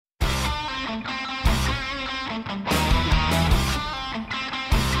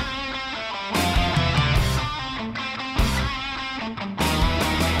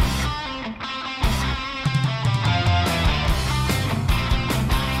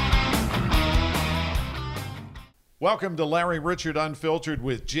Welcome to Larry Richard Unfiltered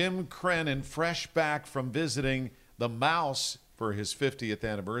with Jim Crennan, fresh back from visiting the Mouse for his 50th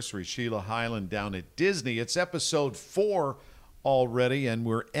anniversary, Sheila Hyland down at Disney. It's episode 4 already, and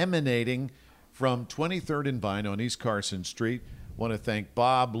we're emanating from 23rd and Vine on East Carson Street. Want to thank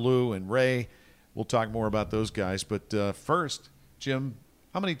Bob, Lou, and Ray. We'll talk more about those guys. But first, Jim,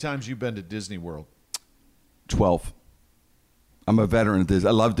 how many times you been to Disney World? 12. I'm a veteran of Disney.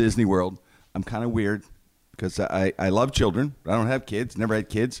 I love Disney World. I'm kind of weird because I love children. I don't have kids, never had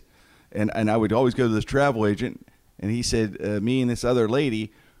kids. And I would always go to this travel agent, and he said, me and this other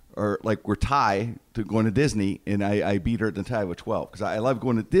lady we're tie to going to Disney, and I beat her at the tie with 12 because I love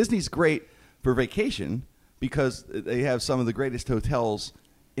going to Disney's great for vacation because they have some of the greatest hotels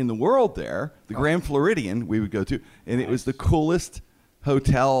in the world there. The Grand Floridian we would go to, and it was the coolest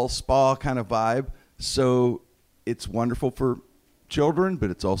hotel, spa kind of vibe. So it's wonderful for children, but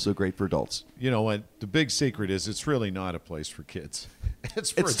it's also great for adults. You know what? The big secret is it's really not a place for kids.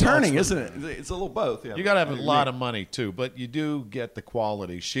 It's for It's adults. turning, isn't it? It's a little both. Yeah. You got to have a lot of money, too, but you do get the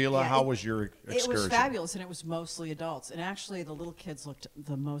quality. Sheila, how was your excursion? It was fabulous, and it was mostly adults. And actually, the little kids looked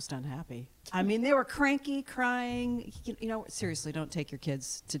the most unhappy. I mean, they were cranky, crying. You know, seriously, don't take your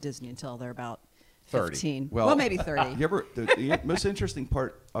kids to Disney until they're about 15. Well, maybe 30. The most interesting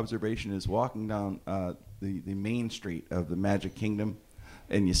observation is walking down the main street of the Magic Kingdom,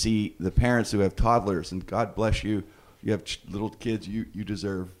 and you see the parents who have toddlers, and God bless you, you have little kids, you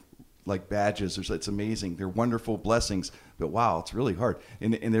deserve like badges. It's amazing. They're wonderful blessings, but wow, it's really hard.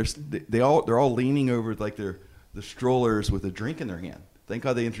 And they're all leaning over like the strollers with a drink in their hand. Thank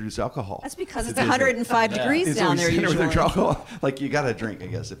God they introduced alcohol. That's because it's 105 degrees down there usually. Like you got to drink, I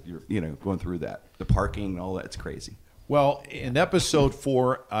guess, if you're going through that. The parking and all that's crazy. Well, in episode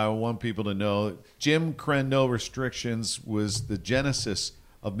 4, I want people to know Jim Crenn No Restrictions was the genesis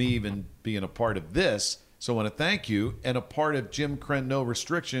of me even being a part of this. So I want to thank you. And a part of Jim Crenn No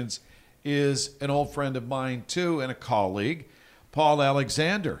Restrictions is an old friend of mine, too, and a colleague, Paul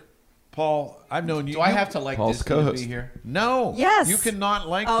Alexander. Paul, I've known you. Do I have to like Paul's Disney to be here? No. Yes. You cannot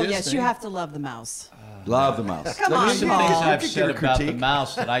like Oh, Disney. yes, you have to love the Mouse. Love the Mouse. Come on, There's some Paul. things You I've could said give a about the critique.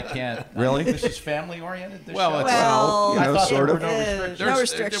 Mouse that I can't. Really? This is family oriented. This Well, show? it's- Well, you know, I thought sort there of. were no restrictions. No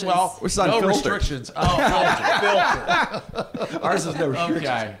restrictions. Well, It's no unfiltered. restrictions. Oh, filter. Ours is no restrictions.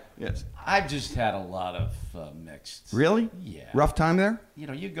 Okay. Yes. I've just had a lot of mixed. Really? Yeah. Rough time there? You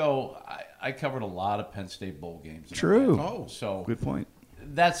know, you go. I covered a lot of Penn State bowl games. in True. Atlanta. Oh. So Good point.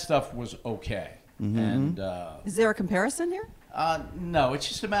 that stuff was okay. And Is there a comparison here? no, it's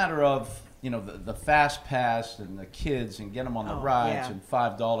just a matter of the fast pass and the kids and get them on the rides yeah. and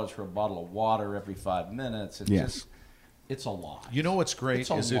 $5 for a bottle of water every 5 minutes. It's Yes. just, it's a lot. You know what's great It's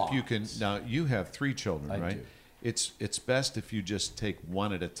a is if you lot. can. Now you have 3 children, I right? do. It's best if you just take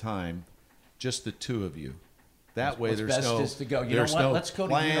one at a time, just the 2 of you. That way, What's there's best no. is to go, you know there's what? no Let's go to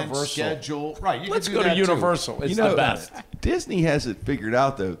plan, Universal. Schedule. Right. You Let's can do go to that too. Universal. It's the best. Disney has it figured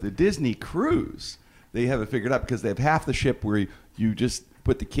out, though. The Disney cruise, they have it figured out because they have half the ship where you just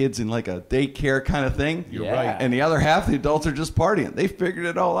put the kids in like a daycare kind of thing. You're Yeah. right. And the other half, the adults are just partying. They figured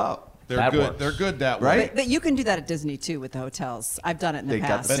it all out. They're That good. works. They're good that Right? way. But you can do that at Disney, too, with the hotels. I've done it in the They got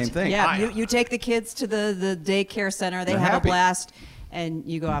past. the same thing. Yeah, you take the kids to the daycare center. They They're have happy. a blast, and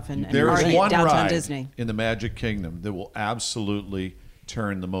you go off and There is party one at downtown ride Disney. in the Magic Kingdom that will absolutely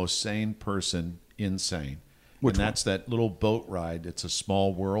turn the most sane person insane. Which and one? that's that little boat ride. It's a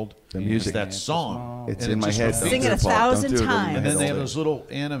small world. The music. It's that It's a song. small- It's And in it my just head. repeats. Sing it Don't do Paul. 1,000 Don't do it over times. my And head then they all have day. those little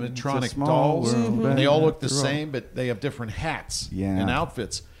animatronic small dolls. world And they all look the after all. same, but they have different hats Yeah. and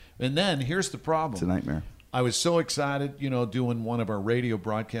outfits. And then here's the problem. It's a nightmare. I was so excited, doing one of our radio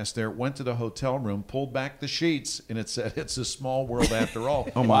broadcasts there. Went to the hotel room, pulled back the sheets, and it said, "It's a small world after all."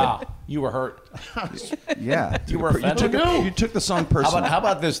 Oh, my. Wow, you were hurt. Yeah. You were offended? You took the song personally. How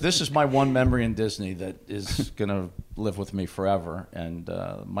about this? This is my one memory in Disney that is going to live with me forever. And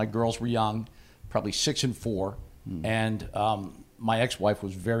my girls were young, probably 6 and 4, and my ex-wife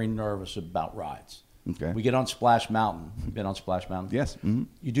was very nervous about rides. Okay. We get on Splash Mountain. You been on Splash Mountain? Yes. Mm-hmm.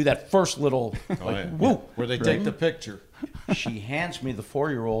 You do that first little, Oh, yeah. whoop. Where they take the picture. She hands me the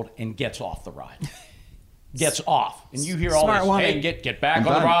 4-year-old and gets off the ride. Gets off. And you hear all Smart this, woman. hey, get back I'm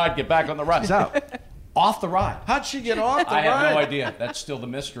on done. the ride, get back on the ride. She's out. Off the ride. How'd she get off the I have ride? no idea. That's still the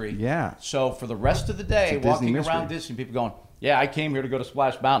mystery. Yeah. So for the rest of the day, It's a Disney walking mystery. around Disney, people going, Yeah, I came here to go to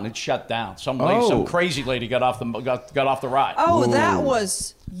Splash Mountain. It shut down. Some crazy lady got off the ride. Oh, that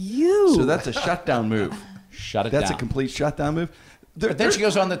was you. So that's a shutdown move. Shut it down. That's a complete shutdown move. But then she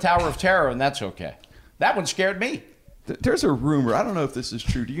goes on the Tower of Terror, and that's okay. That one scared me. There's a rumor. I don't know if this is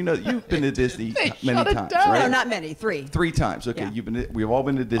true. Do you know you've been to Disney many times, No, right? not many. 3. 3 times. Okay, Yeah. we've all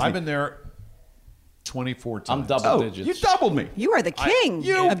been to Disney. I've been there 24 times. I'm double digits. You doubled me. You are the king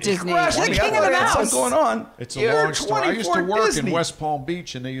of Disney. crushed You're the me. king I of the thought I had mouse. something going on. It's a You're long story. I used to 24 work Disney. in West Palm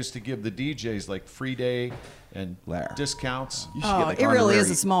Beach, and they used to give the DJs like free day and discounts. You should get, like, it really is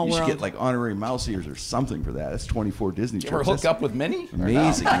honorary- a small You should world. get like honorary mouse ears or something for that. That's 24 Disney You ever trips. hook up with Minnie? Or no?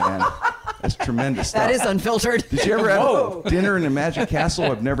 Amazing, man. That's tremendous stuff. That is unfiltered. Did you ever have dinner in the Magic Castle?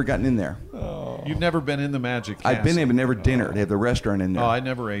 I've never gotten in there. You've never been in the Magic Castle? I've been in, but never dinner. They have the restaurant in there. Oh, I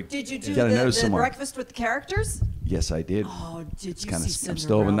never ate. Did you do gotta know the someone. breakfast with the characters? Yes, I did. Oh, did you kinda- see I'm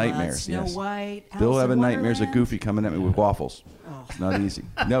still having Cinderella, nightmares. Snow Yes. White, Still Alice having in nightmares of Wonderland? Goofy coming at me with waffles. It's not easy.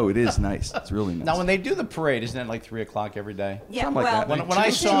 No, it is nice. It's really nice. Now, when they do the parade, isn't it like 3 o'clock every day? Yeah, Something like well, that. When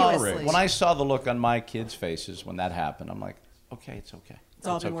continuously. I saw the look on my kids' faces when that happened, I'm like, okay, it's okay. It's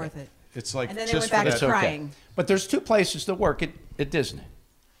all been okay. worth it. It's like And then they just went back for to that. crying. But there's 2 places to work at Disney,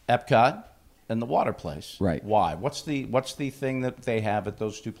 Epcot and the Water Place. Right. Why? What's the thing that they have at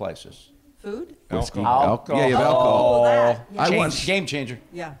those 2 places? Food? Whiskey. Alcohol. Yeah, you have alcohol. Oh, that. Yeah. I once- Game changer.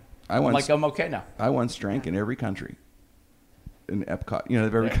 Yeah. I I'm once, like, I'm okay now. I once drank in every country. In Epcot, you know,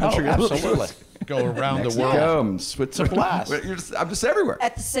 every Yeah. country. Oh, absolutely. Go around the Mexico, world. Switzerland. blast. I'm just everywhere.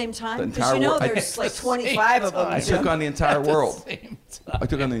 At the same time? The Because you entire know world. there's like Same 25 of them. I took on the entire world. Same I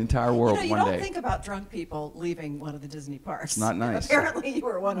took on the entire world You one don't day. think about drunk people leaving one of the Disney parks. not nice. Apparently you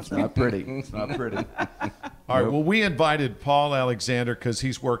were one of them. Not pretty. It's not pretty. All right. Well, we invited Paul Alexander because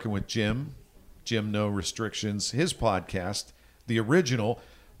he's working with Jim No Restrictions, his podcast, the original.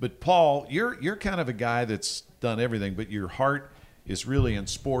 But Paul, you're kind of a guy that's done everything, but your heart is really in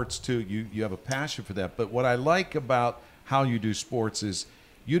sports too. You have a passion for that. But what I like about how you do sports is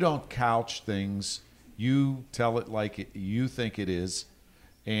you don't couch things. You tell it like you think it is,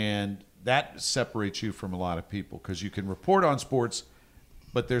 and that separates you from a lot of people because you can report on sports,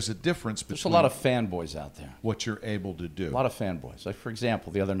 but there's a difference between There's a lot of fanboys out there. what you're able to do. A lot of fanboys. Like, for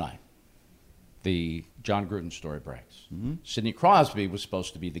example, the other night, the John Gruden story breaks. Sidney Crosby was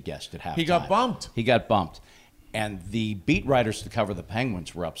supposed to be the guest at halftime. He got bumped. He got bumped. And the beat writers to cover the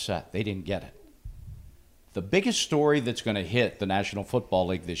Penguins were upset. They didn't get it. The biggest story that's going to hit the National Football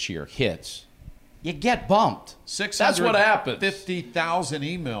League this year hits, you get bumped. That's what happens. 50,000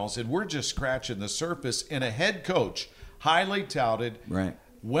 emails, and we're just scratching the surface. And a head coach, highly touted, Right.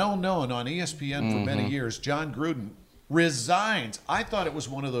 well known on ESPN for many years, John Gruden, resigns. I thought it was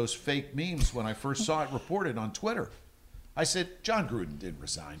one of those fake memes when I first saw it reported on Twitter. I said, John Gruden didn't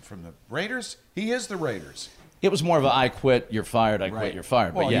resign from the Raiders. He is the Raiders. It was more of a I quit, you're fired, I quit, Right. you're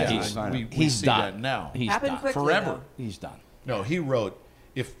fired. But Well, yeah, yeah, we he's see done. that now. He's Happened done. quickly, Forever. though. He's done. No, he wrote,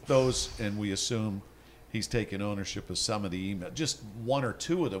 if those, and we assume he's taken ownership of some of the emails, just 1 or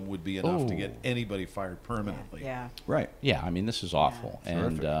 2 of them would be enough to get anybody fired permanently. Yeah. Right. Yeah, I mean, this is awful.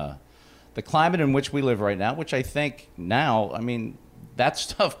 And Terrific. the climate in which we live right now, which I think now, I mean, that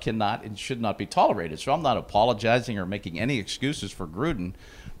stuff cannot and should not be tolerated. So I'm not apologizing or making any excuses for Gruden.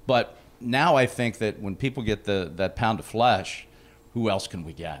 But now I think that when people get that pound of flesh, who else can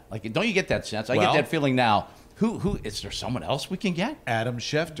we get? Like, don't you get that sense? I Well- get that feeling now. Who is there someone else we can get? Adam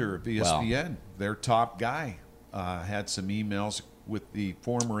Schefter of ESPN, their top guy, had some emails with the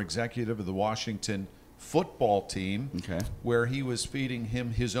former executive of the Washington football team, Okay. where he was feeding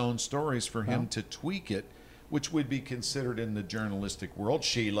him his own stories for him to tweak it, which would be considered in the journalistic world,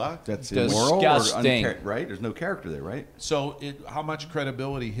 Sheila. That's Disgusting. immoral or right? There's no character there, right? So how much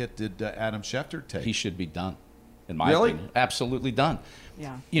credibility hit did Adam Schefter take? He should be done, in my Really? opinion. Absolutely done.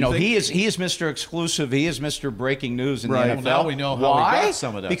 Yeah. You know, think- he is Mr. Exclusive. He is Mr. Breaking News in Right. the Well, NFL. now we know how we Why? got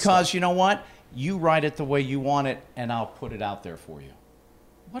some of that Because stuff. you know what? You write it the way you want it, and I'll put it out there for you.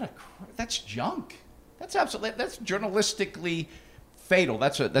 That's junk. That's journalistically fatal.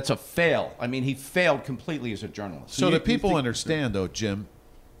 That's a fail. I mean, he failed completely as a journalist. So you- that you people think- understand, though, Jim,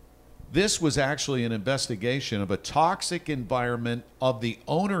 this was actually an investigation of a toxic environment of the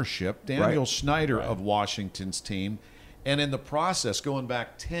ownership, Daniel Right. Snyder of Washington's team. And in the process, going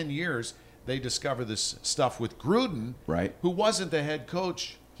back 10 years, they discovered this stuff with Gruden, Right. who wasn't the head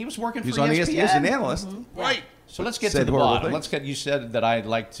coach. He was working He's for on ESPN. ESPN. He's an analyst. Right. So let's get to Said the horrible bottom. things. You said that I'd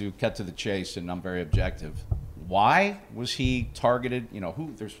like to cut to the chase, and I'm very objective. Why was he targeted? You know,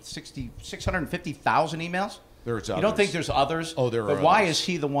 there's 650,000 emails? There's You don't others. think there's others? Oh, there are But why others. is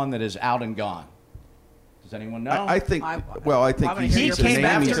he the one that is out and gone? Does anyone know? I think. I wanna he's hear he's your a He came name.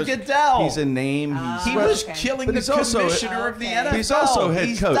 after He's- Goodell. He's a name. He Well, was okay. killing But the he's also- commissioner of the Okay. NFL. He's also head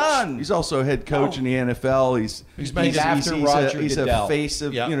He's coach. Done. He's also head coach Oh. in the NFL. He's made after Roger he's Goodell. a face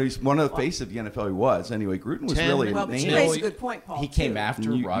of Yeah. He's one of the face of the NFL. He was anyway. Gruden was 10 really Well, a but name. you raised a good point, Paul. He came too.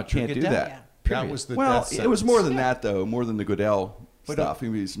 after You Roger can't do Goodell. that. Yeah. That was the Well, death it was more than sentence. that, though. More than the Goodell But, stuff. He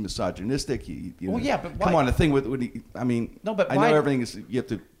was misogynistic. Well, yeah, but come why- on, the thing with when he, I mean, No, but I why- know everything is. You have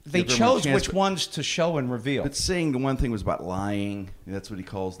to. They give everyone a chose chance, which but- ones to show and reveal. But saying the one thing was about lying. That's what he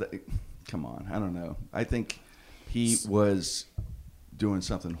calls that. Come on, I don't know. I think he was doing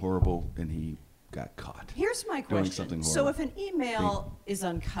something horrible and he got caught. Here's my doing question. something So horrible. if an email is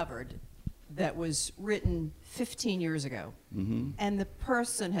uncovered that was written 15 years ago and the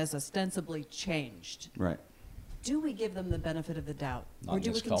person has ostensibly changed, Right. do we give them the benefit of the doubt? Not Or in do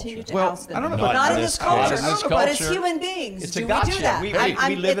we this continue culture. to Well, oust them? I don't know about Not that. in this Not in culture, this but as culture. human beings. It's do a gotcha. we do that? We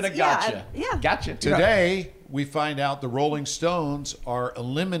I'm- live in a it's- yeah, gotcha. yeah. Gotcha. Today, we find out the Rolling Stones are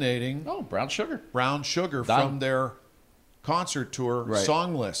eliminating Oh, brown sugar. Brown Sugar Done. from their concert tour Right.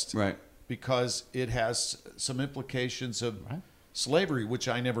 song list. Right. Because it has some implications of Right. slavery, which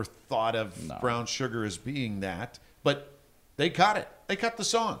I never thought of No. Brown Sugar as being that. But they cut it. They cut the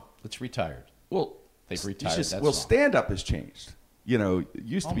song. It's retired. Well, They've it's retired just- that well, song. stand up has changed. You know, it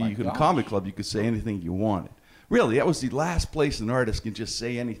used to Oh be my you could in a gosh. comedy club you could say anything you wanted. Really, that was the last place an artist can just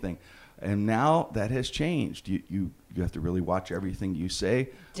say anything. And now that has changed. You have to really watch everything you say.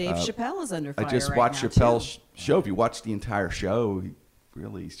 Dave Chappelle is under fire I just right watched now, Chappelle's too. show. If you watch the entire show,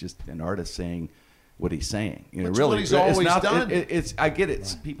 he's just an artist saying what he's saying. You know, Which is really, what he's it's always not, done. It's I get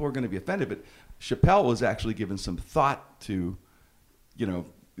it. People are going to be offended, but Chappelle was actually given some thought to, you know,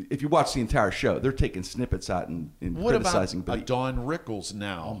 if you watch the entire show, they're taking snippets out and What about criticizing. a but Don Rickles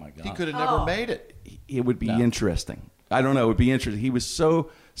now? Oh, my God. He could have never Oh. made it. it would be No. interesting. I don't know. It would be interesting. He was so.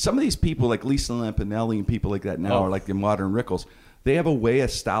 Some of these people, like Lisa Lampanelli and people like that now, Oh. are like the modern Rickles. They have a way, a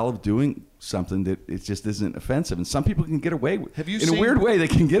style of doing something that it just isn't offensive, and some people can get away with. Have you in seen- a weird way, they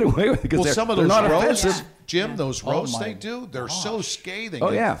can get away with it because Well, they're, some of they're those not roasts, offensive. Jim, those Oh, roasts my they do, they're so gosh. scathing Oh,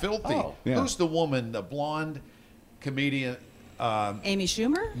 and yeah. filthy. Oh. Yeah. Who's the woman, the blonde comedian? Amy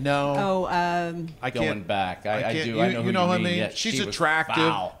Schumer? No. Oh, I Going can't back. I can't- do. You, I know you who know you what I mean. mean? Yeah, She's she was attractive,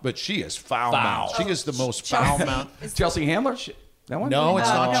 foul. but she is foul Foul. mouthed. She is the most foul Chelsea mouthed. is- Chelsea Handler, that one? No, it's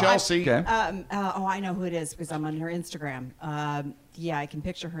not no, I- Chelsea. Okay. oh, I know who it is because I'm on her Instagram. Yeah, I can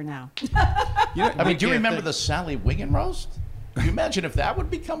picture her now. You know, I mean, do you can't remember think- the Sally Wiggin roast? Can you imagine if that would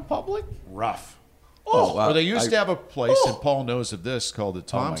become public? Rough. Oh, well, they used I- to have a place, and Paul knows of this, called the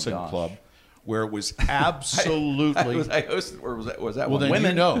Thompson gosh. Club, where it was absolutely. I hosted, or was that Well, one? then you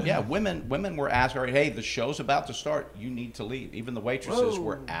Women, know. yeah, women were asked, all right, hey, the show's about to start. You need to leave. Even the waitresses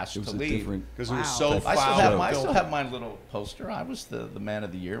were asked It was to a leave. different. Because it was Wow. so I foul. still have and my, I still filthy. have my little poster. I was the man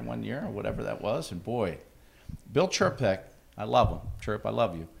of the year one year, or whatever that was. And boy, Bill Chirpek, I love him. Chirp, I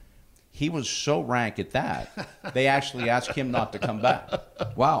love you. He was so rank at that, they actually asked him not to come back.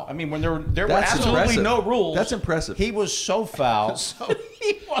 Wow. I mean, when there were That's absolutely impressive. no rules. That's impressive. He was so foul.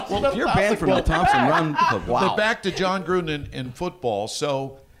 He wasn't If you're allowed banned to from go the Thompson back. Run Club, wow. But back to John Gruden in football.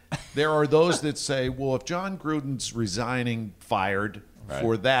 So there are those that say, well, if John Gruden's resigning, fired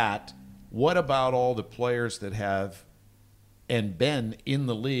for that, what about all the players that have and been in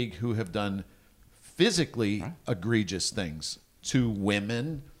the league who have done physically egregious things to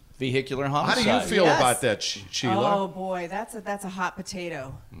women? Vehicular How homicide. do you feel Yes. about that, Sheila? Oh boy, that's a hot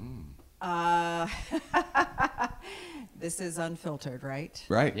potato. This is unfiltered, right?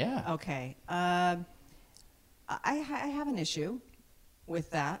 Right. Yeah. Okay. I have an issue with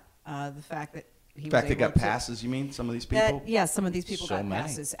that. The fact that he In fact, was they able got to- passes. You mean some of these people? That, yeah, some of these people So got many.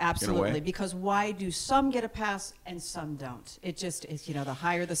 passes, way. absolutely. Because why do some get a pass and some don't? It just is, you know, the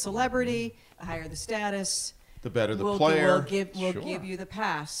higher the celebrity, the higher the status, The better the we'll player. give Sure. you the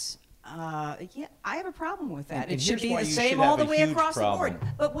pass. Yeah, I have a problem with that. And It should here's be why the you same should all have the a way huge across the problem. board.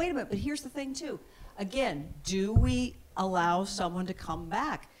 But wait a minute. But here's the thing too. Again, do we allow someone to come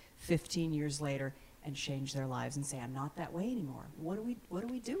back 15 years later and change their lives and say, "I'm not that way anymore"? What do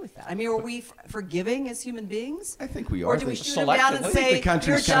we do with that? I mean, are we forgiving as human beings? I think we Or are. do we I think shoot them down and selectively. I say, think the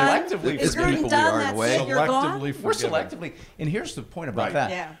country's "You're kind done"? of selectively Is forgiving Gruden people we done? are in a That's way. it. You're gone. Selectively We're forgiven. selectively, and here's the point about Right. that.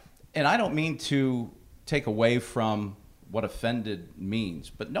 Yeah. And I don't mean to take away from what offended means,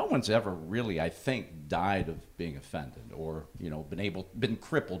 but no one's ever really, I think, died of being offended or been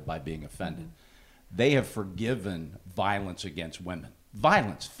crippled by being offended. They have forgiven violence against women,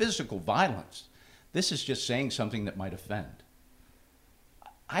 violence, physical violence. This is just saying something that might offend.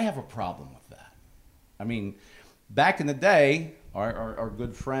 I have a problem with that. I mean, back in the day, our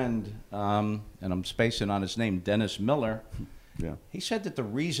good friend, and I'm spacing on his name, Dennis Miller, Yeah. He said that the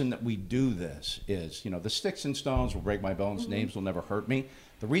reason that we do this is, the sticks and stones will break my bones, names will never hurt me.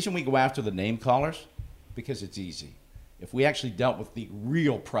 The reason we go after the name callers, because it's easy. If we actually dealt with the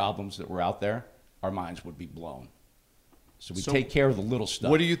real problems that were out there, our minds would be blown. So we take care of the little stuff.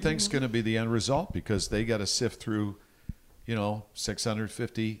 What do you think's going to be the end result? Because they got to sift through,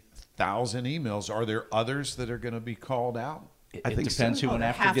 650,000 emails. Are there others that are going to be called out? It depends who went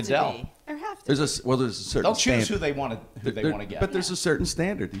after Goodell. There have to. There's a certain. They'll choose standard. who they want to get. But there's a certain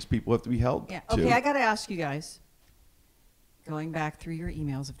standard. These people have to be held. Yeah. to. Okay, I got to ask you guys. Going back through your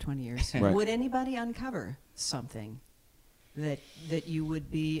emails of 20 years, Right. would anybody uncover something that you would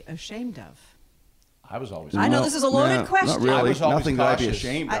be ashamed of? I was always. I know this is a loaded question. Not really. I was always Nothing that I'd be cautious.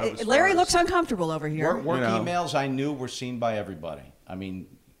 ashamed of. as Larry far looks as- uncomfortable over here. Work You know. emails I knew were seen by everybody. I mean,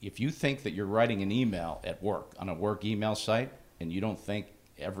 if you think that you're writing an email at work on a work email site and you don't think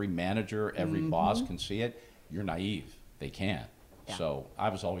every manager, every boss can see it, you're naive. They can. Yeah. So I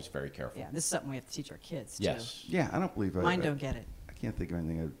was always very careful. Yeah, this is something we have to teach our kids too. Yes. Yeah, I don't believe Mine don't get it. I can't think of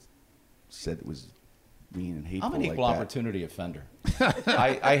anything I said that was mean and hateful. I'm an equal like that. opportunity offender.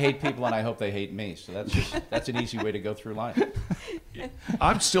 I hate people and I hope they hate me. So that's an easy way to go through life.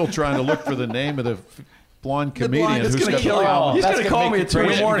 I'm still trying to look for the name of the blonde comedian blonde- who's It's gonna got kill you. He's that's gonna gonna call make me you at 2 in the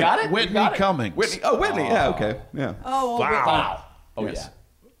crazy. morning. You got it? Whitney You got it? Cummings. Whitney. Yeah, okay. Yeah. Oh, Wow. Oh, Yes. yeah.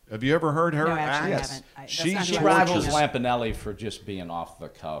 Have you ever heard her No, actually, I act? haven't. That's She not She who I rivals watch. Lampanelli for just being off the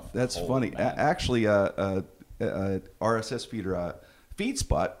cuff. That's Holy funny. man. Actually, RSS feeder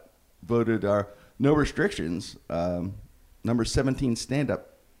FeedSpot voted No Restrictions number 17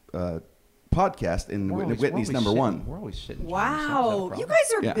 stand-up podcast, and Whitney's number one. We're always sitting. Wow, you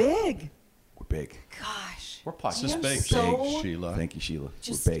guys are Yeah. big. We're big. Gosh. We're This is I am big, so- Sheila. Thank you, Sheila.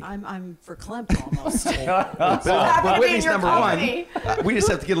 Just, We're big. I'm verklempt almost. But Whitney's number company. one. We just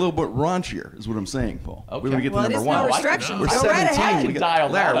have to get a little bit raunchier, is what I'm saying, Paul. Okay. When we get Well, to it number is one, no restrictions. we're Go right 17. ahead. We got, Dial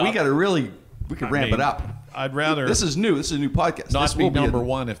that Larry, we up. got to really, we could ramp it up. I'd rather This is new. This is a new podcast. not this be will number a,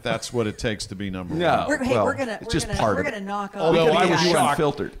 one if that's what it takes to be number No. one. We're gonna it's just part we're of it. gonna knock off. Although We gotta I get was you shocked.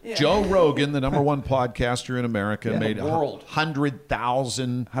 unfiltered. Joe Rogan, the number one podcaster in America, made world.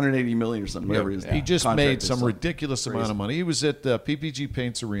 100,000. 180 million or something, whatever it is. He just Contract made is some something ridiculous amount crazy. of money. He was at PPG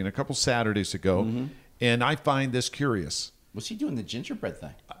Paints Arena a couple Saturdays ago, and I find this curious. Was he doing the gingerbread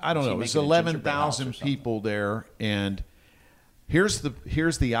thing? I don't Was he know. There's making a gingerbread house or 11,000 something? people there, and here's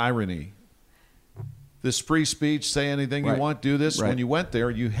the irony. This free speech, say anything you Right. want, do this. Right. When you went there,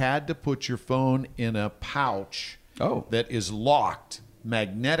 you had to put your phone in a pouch that is locked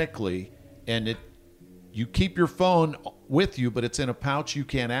magnetically, and you keep your phone with you, but it's in a pouch you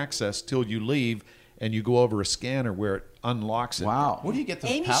can't access till you leave, and you go over a scanner where it unlocks it. Wow. Where do you get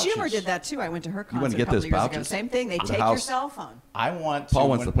those Amy pouches? Schumer did that too. I went to her wanna concert get a couple those years ago. pouches? Same thing. They For the take your house. cell phone. I want to, Paul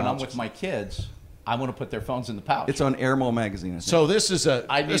wants the when I'm pouches. with my kids, I want to put their phones in the pouch. It's on Airmail magazine. I think. So this is a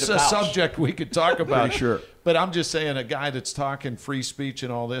I need this is a a pouch. subject we could talk about. Pretty sure. But I'm just saying, a guy that's talking free speech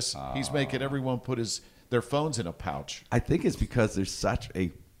and all this, he's making everyone put their phones in a pouch. I think it's because there's such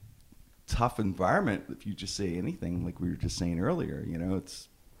a tough environment. If you just say anything, like we were just saying earlier, he wants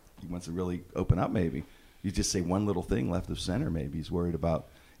to really open up. Maybe you just say one little thing left of center. Maybe he's worried about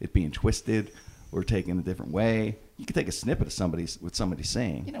it being twisted or taken a different way. You could take a snippet of what somebody's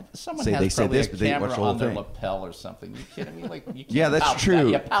saying. Someone say has they said probably this, a but they didn't camera watch the whole on their thing. lapel or something. You kidding me? Like, you can't Yeah, that's pouch true. That.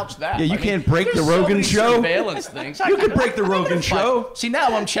 You pouch that. Yeah, you can't break the there's Rogan so many show. Surveillance things. You could break the Rogan show. See,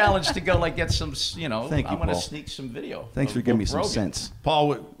 now I'm challenged to go get some. Thank you, I want to Paul. sneak some video. Thanks of- for giving me of some Rogan. sense.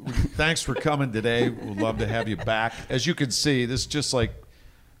 Paul, thanks for coming today. We'd love to have you back. As you can see, this is just like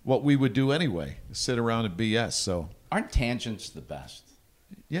what we would do anyway, sit around and BS. So, Aren't tangents the best?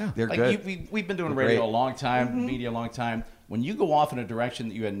 yeah. They're Like good. we've been doing They're radio great. a long time, media a long time. When you go off in a direction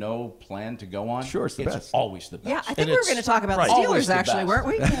that you had no plan to go on, Sure, it's the best. always the best. Yeah, I think And we were it's- going to talk about right. the Always Steelers, the actually, best. weren't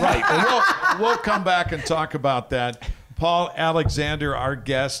we? Right. And we'll come back and talk about that. Paul Alexander, our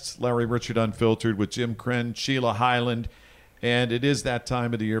guest, Larry Richard Unfiltered with Jim Krenn, Sheila Highland. And it is that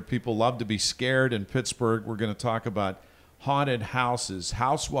time of the year. People love to be scared in Pittsburgh. We're going to talk about haunted houses,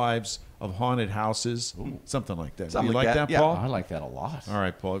 housewives of haunted houses, something like that. Something Do you like like that, that, yeah. Paul? I like that a lot. All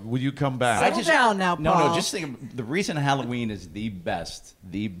right, Paul. Will you come back? Settle down now, No, Paul. just think of the reason Halloween is the best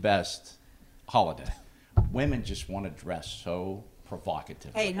holiday. Women just want to dress so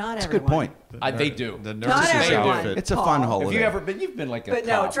provocative. Hey, not That's a everyone. good point. They do. The Not nurse's everyone. outfit. It's a Paul. fun Have holiday. Have you ever been? You've been like a But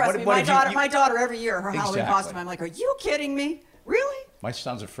no, cop. trust What- me, what my have you- daughter, you- my daughter every year, her Halloween Exactly. costume, I'm like, are you kidding me? Really? My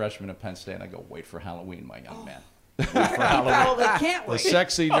son's a freshman at Penn State, and I go, wait for Halloween, my young man. You probably can't The wait.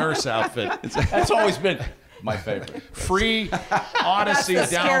 sexy nurse outfit. That's always been my favorite. Free That's Odyssey the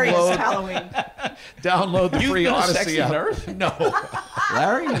scariest download. Halloween. Download the You've free been a Odyssey sexy app. nurse? No.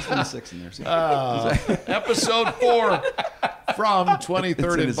 Larry has been a 6 in there. Episode 4. from 23rd It's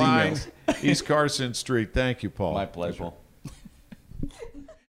in and his Vine, emails. East Carson Street. Thank you, Paul. My pleasure.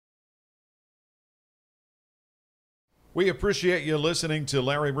 We appreciate you listening to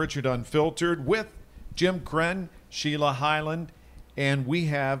Larry Richard Unfiltered with Jim Krenn, Sheila Highland, and we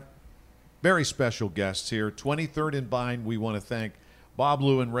have very special guests here. 23rd and Vine, we want to thank Bob,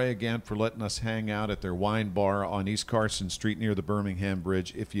 Lou, and Ray again for letting us hang out at their wine bar on East Carson Street near the Birmingham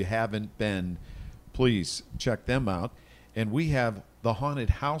Bridge. If you haven't been, please check them out. And we have the Haunted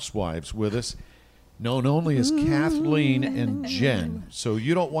Housewives with us, known only as Kathleen and Jen. So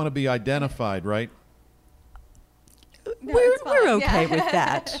you don't want to be identified, right? No, we're it's fine. okay Yeah. with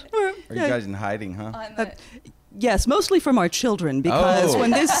that. Are you guys in hiding, huh? On the- Yes, mostly from our children, because Oh.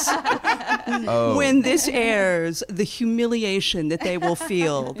 when this airs, the humiliation that they will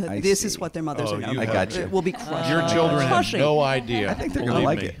feel that I this see. is what their mothers Oh, are now. you I got you. It will be crushed. Your children have Crushing. no idea. I think they're gonna believe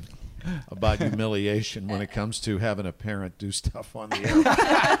like me, it. about humiliation when it comes to having a parent do stuff on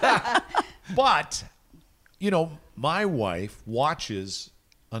the air. But, you know, my wife watches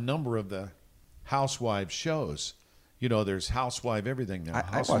a number of the housewives shows. You know, there's housewife everything now.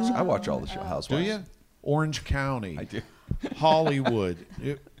 I watch all the show Do Housewives. you? Orange County. I do. Hollywood.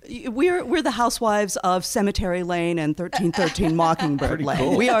 We're the housewives of Cemetery Lane and 1313 Mockingbird Pretty Lane.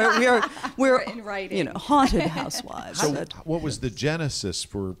 cool. We're in writing. you know, haunted housewives. So, That- what was the genesis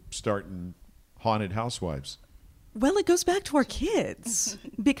for starting Haunted Housewives? Well, it goes back to our kids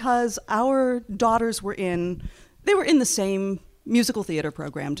because our daughters were they were in the same musical theater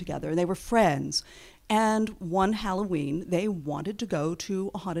program together, and they were friends. And one Halloween, they wanted to go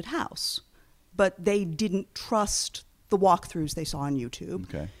to a haunted house, but they didn't trust the walkthroughs they saw on YouTube.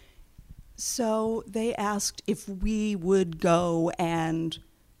 Okay. So they asked if we would go and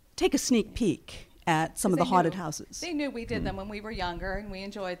take a sneak peek at some of the They haunted knew- houses. They knew we did them when we were younger, and we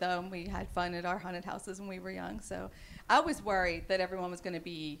enjoyed them. We had fun at our haunted houses when we were young. So I was worried that everyone was going to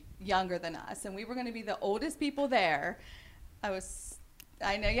be younger than us, and we were going to be the oldest people there.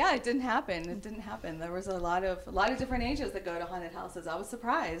 I know, yeah, it didn't happen. It didn't happen. There was a lot of different ages that go to haunted houses. I was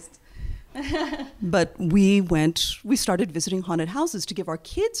surprised. But we started visiting haunted houses to give our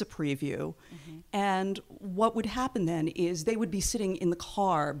kids a preview. And what would happen then is they would be sitting in the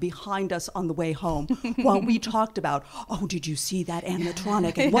car behind us on the way home while we talked about, oh, did you see that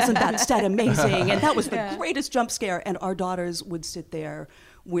animatronic? And wasn't that set amazing? And that was the greatest jump scare. And our daughters would sit there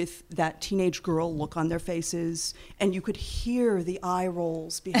with that teenage girl look on their faces, and you could hear the eye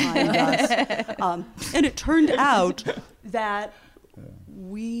rolls behind us. And it turned out that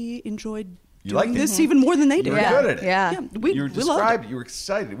we enjoyed You doing liked it? this even more than they did. You were good at it. Yeah. we You were loved described. it. You were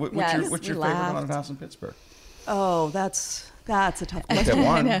excited. What's Yes, your we favorite laughed. haunted house in Pittsburgh? Oh, that's a tough Pick question.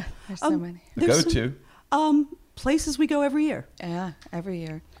 one. I know. There's so many. The There's go-to. Places we go every year. Yeah, every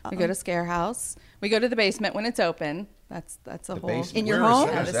year. We go to Scare House. We go to the basement when it's open. That's a The whole. basement. In your Where is home?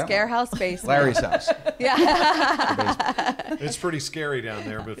 that? Yeah, Where's the that Scare one? House basement. Larry's house. It's pretty scary down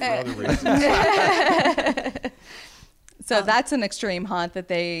there, but for other reasons. So that's an extreme haunt that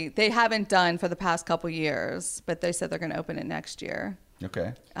they haven't done for the past couple years, but they said they're going to open it next year.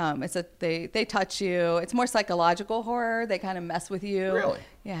 Okay. They touch you. It's more psychological horror. They kind of mess with you. Really?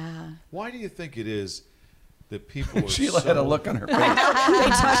 Yeah. Why do you think it is that people are Sheila so... had a look on her face.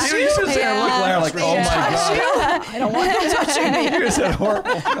 She was just there look Larry like, oh my god. I don't want them touching me. You just had horrible.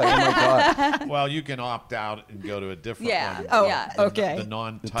 Like, oh my god. Well, you can opt out and go to a different Yeah. one. Oh, yeah. The- Okay. The The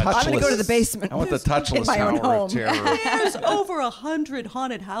non-touch. I'm going to go to the touchless. basement. I want the touchless in my own Tower home. of Terror. There's over 100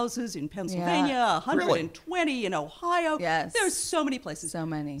 haunted houses in Pennsylvania, 120 in Ohio. Yes. There's so many places. So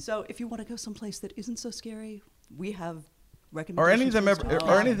many. So if you want to go someplace that isn't so scary, we have Are recommendations. any of them for ever? those.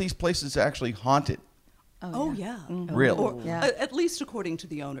 Are any of these places actually haunted? Oh, yeah. Really? Or, Yeah. at least according to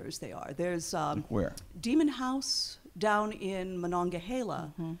the owners, they are. There's Where? Demon House down in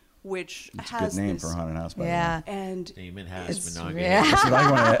Monongahela, which It's a has good name this, for a haunted house. By Yeah. and Demon has It's- Monongahela. yeah. the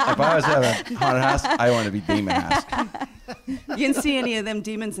way. See, if I was at a haunted house, I want to be Demon House. you didn't see any of them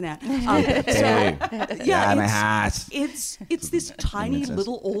demons in that. Hey, Yeah, my it's- house. It's this tiny says.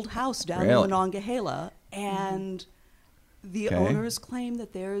 little old house down Really? in Monongahela, and the Okay. owners claim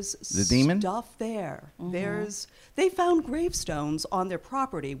that there's demon? stuff there. They found gravestones on their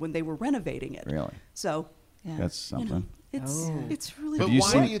property when they were renovating it. Really? So Yeah. That's you know, something. it's really But Have you why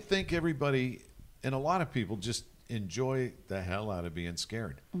seen do it? you think everybody, and a lot of people, just enjoy the hell out of being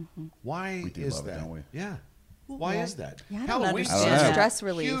scared? Why We do is love it, that? don't we? Yeah. Why is that? Yeah, I don't Halloween's understand such a that. Stress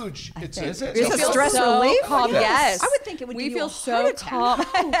relief. Huge. I It's think. a, It's a feel stress so relief? calm. Yes. Yes. I would think it would We give you feel a so heart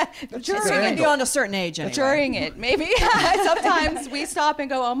attack. calm. During beyond a certain age, anyway. During it, maybe. Sometimes we stop and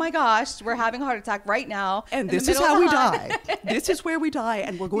go, oh my gosh, we're having a heart attack right now. And in the this is middle how of we the hunt. die. This is where we die,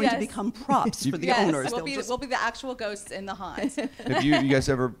 and we're going to Yes. become props for the Yes, owners. we'll be the actual ghosts in the haunt. Have you guys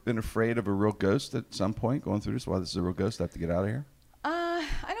ever been afraid of a real ghost at some point going through this? Why this is a real ghost? I have to get out of here.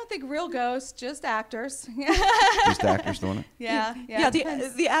 I don't think real ghosts, just actors. Just actors doing it. Yeah.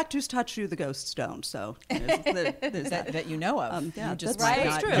 The actors touch you, the ghosts don't. So there's that you know of. yeah, You just that's might right.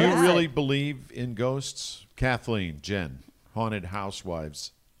 not True. Do you know. really believe in ghosts? Kathleen, Jen, haunted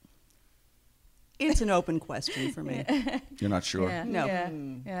housewives. It's an open question for me. You're not sure. Yeah. No.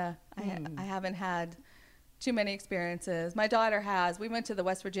 Yeah. I haven't had too many experiences. My daughter has. We went to the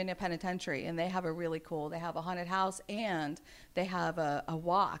West Virginia Penitentiary, and they have a really cool. They have a haunted house, and they have a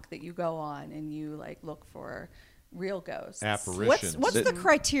walk that you go on, and you like look for real ghosts. Apparitions. What's the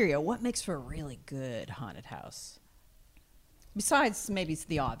criteria? What makes for a really good haunted house? Besides, maybe it's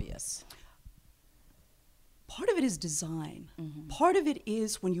the obvious. Part of it is design. Part of it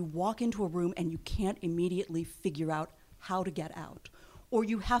is when you walk into a room and you can't immediately figure out how to get out, or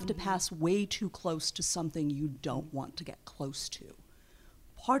you have to pass way too close to something you don't want to get close to.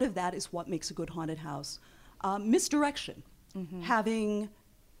 Part of that is what makes a good haunted house. Misdirection, having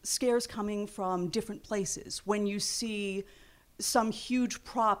scares coming from different places. When you see some huge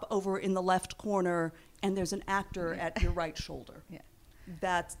prop over in the left corner and there's an actor at your right shoulder. Yeah.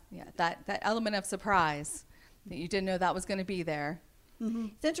 That's That element of surprise that you didn't know that was going to be there.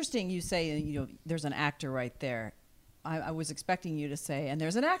 It's interesting you say, there's an actor right there. I was expecting you to say, and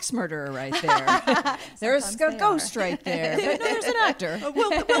there's an axe murderer right there. There's Sometimes a they ghost are. right there. But no, there's an actor.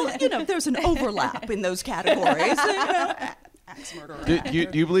 well, there's an overlap in those categories. Axe murderer.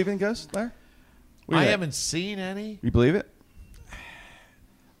 Do you believe in ghosts, Larry? What do I you think? haven't seen any. You believe it?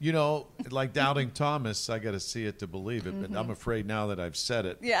 You know, like Doubting Thomas, I got to see it to believe it, but I'm afraid now that I've said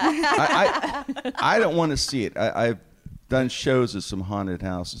it. Yeah. I don't want to see it. I've done shows of some haunted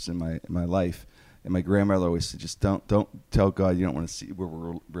houses in my life, and my grandmother always said, just don't tell God you don't want to see.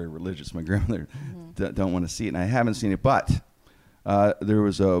 We're very religious. My grandmother don't want to see it, and I haven't seen it. But there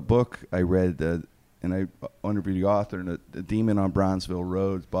was a book I read, and I interviewed the author, and a demon on Bronzeville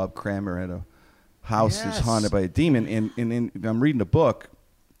Road. Bob Kramer had a house that's Yes. haunted by a demon, and I'm reading the book.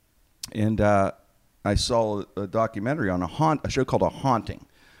 And I saw a documentary on a show called A Haunting.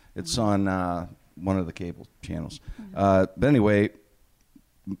 It's on one of the cable channels. But anyway,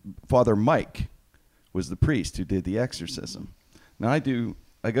 Father Mike was the priest who did the exorcism. Now I go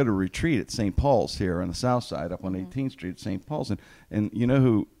to a retreat at St. Paul's here on the south side, up on 18th Street at St. Paul's, and you know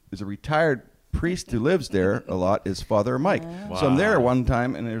who is a retired priest who lives there a lot is Father Mike. So I'm there one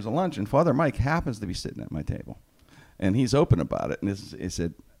time, and there's a lunch, and Father Mike happens to be sitting at my table, and he's open about it. And he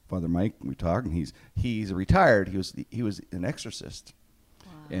said, Father Mike, we talked, and he's retired. He was an exorcist,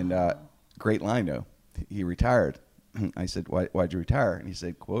 and great line though. He retired. I said, why'd you retire? And he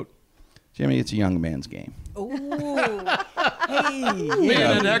said, quote, Jimmy, it's a young man's game. Being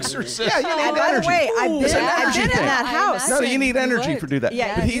an exorcist. Yeah, you need And by the energy. way, I've It's been, an I've energy been in thing. that house. No, you need You energy would. for do that.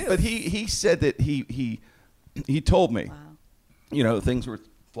 Yeah, but you do. he said that he told me, things were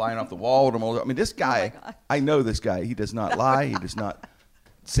flying off the wall. I mean, this guy, I know this guy. He does not lie. He does not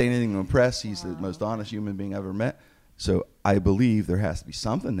say anything to impress. He's the most honest human being I've ever met. So I believe there has to be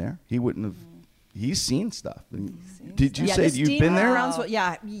something there. He wouldn't have. He's seen stuff. Did you say this you've demon been there? Brownsville-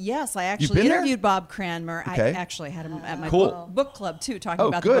 yes, I been actually there? interviewed Bob Cranmer. Okay. I actually had him at my Cool. book club too, talking Oh,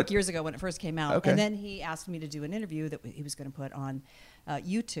 about good. the book years ago when it first came out. Okay. And then he asked me to do an interview that he was going to put on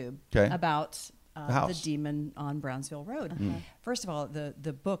YouTube Okay. about The house. the demon on Brownsville Road. First of all,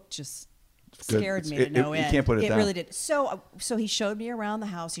 the book just good. scared me It's- to no you end. can't put it down. really did. So he showed me around the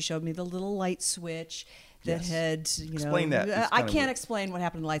house. He showed me the little light switch that Yes. had, Explain that. It's I kind of can't weird. explain what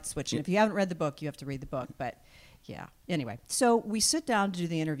happened to the light switch. And if you haven't read the book, you have to read the book. But yeah, anyway. So we sit down to do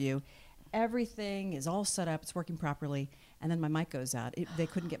the interview. Everything is all set up. It's working properly. And then my mic goes out. They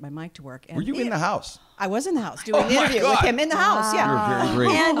couldn't get my mic to work. And Were you in the house? I was in the house doing the my interview with God. him in the house. Yeah. You're very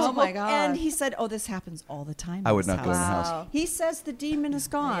brave. And, Oh, my God. And he said, "Oh, this happens all the time." I in would this not go in the house. Wow. He says the demon is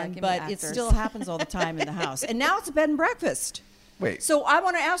gone, give me but it actors. still happens all the time in the house. And now it's a bed and breakfast. Wait. So I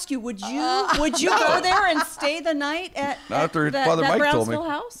want to ask you: would you go there and stay the night at Not after that Father Mike told me. Brownsville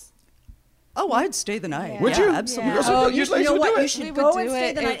house? Oh, I'd stay the night. Yeah. Would Yeah, you? absolutely. Girls Oh, would- you ladies know would what? do it. You should We go would and do stay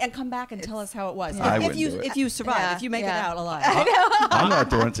it. the night It- and come back and tell us how it was. I If wouldn't you do it. if you survive, Yeah, if you make it yeah. out alive. I'm not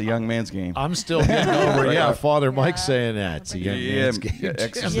doing it. It's a young man's game. I'm still getting over. Yeah, Father Mike saying that. It's a young man's game.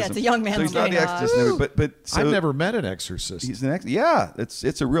 exorcism. Yeah, it's a young man's So he's not game. the exorcist, and everything, but so I've never met an exorcist. he's an yeah.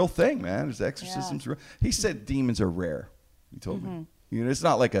 It's a real thing, man. There's exorcisms. He said demons are rare. He told me. You know, it's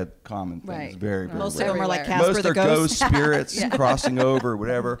not like a common thing. Right. It's very, very Most rare. of them are like Everywhere. Casper Most the are Ghost. ghost spirits crossing over,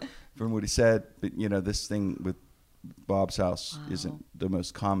 whatever, from what he said. But, you know, this thing with Bob's house isn't the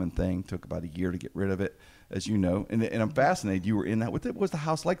most common thing. Took about a year to get rid of it, as you know. And I'm fascinated. You were in that. What was the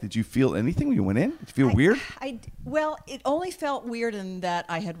house like? Did you feel anything when you went in? Did you feel weird? Well, it only felt weird in that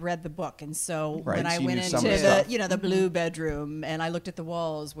I had read the book, and so Right, when I so you went knew into some of the the stuff. the blue bedroom, and I looked at the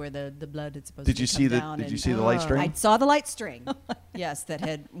walls where the blood had supposed Did to you come see the down. Did you and- see the light string? I saw the light string, yes, that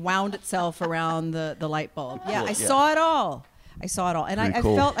had wound itself around the light bulb. Yeah, Cool, I yeah. saw it all. I saw it all, and Pretty I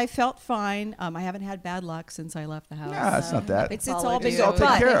cool. felt fine. I haven't had bad luck since I left the house. Nah, it's not that. It's all Followed been you. good, It's all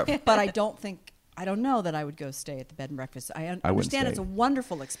taken care of. but I don't know that I would go stay at the bed and breakfast. I wouldn't understand it's stay. a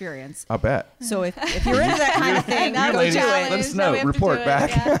wonderful experience. I'll bet. So if you're into that kind of thing, Now go the do challenge. it. Let us Now know. we have to Report do it,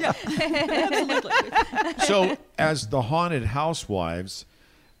 back. yeah. So, as the haunted housewives,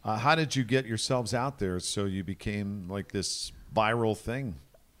 how did you get yourselves out there so you became like this viral thing?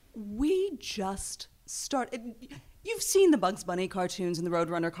 We just started. You've seen the Bugs Bunny cartoons and the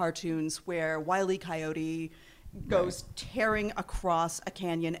Roadrunner cartoons where Wile E. Coyote goes tearing across a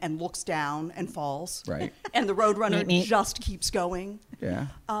canyon and looks down and falls. Right. And the Roadrunner Meep, meep. just keeps going. Yeah.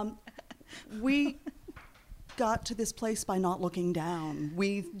 We got to this place by not looking down.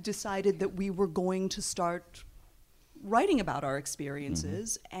 We decided that we were going to start writing about our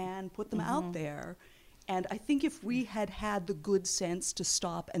experiences and put them out there. And I think if we had had the good sense to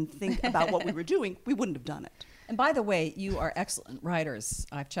stop and think about what we were doing, we wouldn't have done it. And by the way, you are excellent writers.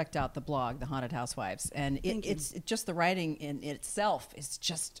 I've checked out the blog, The Haunted Housewives, and it's just the writing in itself is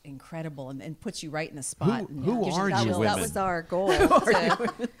just incredible and puts you right in the spot. and who gives are that you was- women? That was our goal.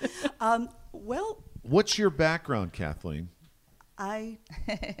 to- Well, What's your background, Kathleen? I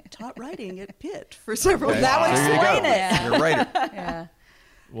taught writing at Pitt for several Okay. years. That would There you explain go. it. You're a writer. yeah.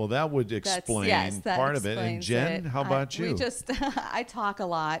 Well, that would That's- explain yes, that part of it. And explains Jen, it. how about you? We just, I talk a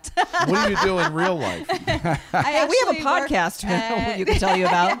lot. What do you do in real life? I We have a actually work podcast at- you can tell you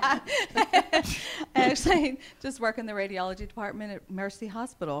about. I actually just work in the radiology department at Mercy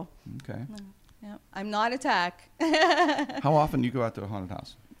Hospital. Okay. Yeah. I'm not a tech. How often do you go out to a haunted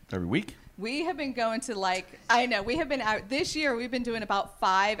house? Every week? We have been going to we have been out this year. We've been doing about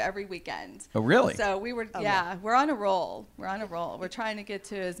 5 every weekend. Oh, really? So we're on a roll. We're on a roll. We're trying to get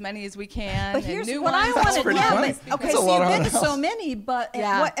to as many as we can. But and here's new what I ones. want to pretty know. funny. Okay, That's a so lot you've of been to haunted so many, but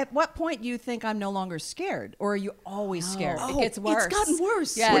Yeah. at what point do you think I'm no longer scared, or are you always scared? It gets worse. It's gotten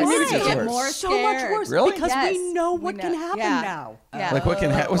worse. Yes. What do you mean We it gets get worse? more So much scared. worse Really? because Yes. we know We what can happen yeah. now. Yeah. Like what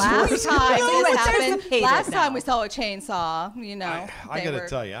can happen? What's Last worse? time No, this it's happened. anticipated Last now. time we saw a chainsaw. I they got to were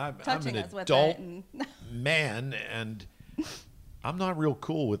tell you, I'm touching an us with adult it and- man, and I'm not real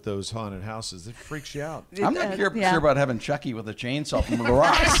cool with those haunted houses. It freaks you out. I'm not sure yeah. about having Chucky with a chainsaw from the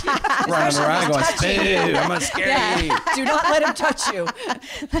rocks running around going, dude, I'm going to scare you. Do not let him touch you.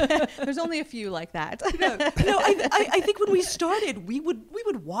 There's only a few like that. No, I think when we started, we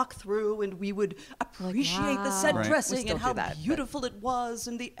would walk through and we would appreciate the set wow. Right. We dressing still and do how that, but- beautiful it was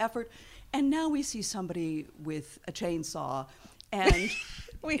and the effort. And now we see somebody with a chainsaw, and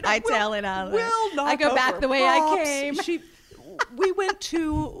We hightail it out of there. we'll knock I go back over the way I props. came. We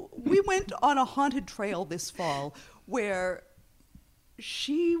went on a haunted trail this fall where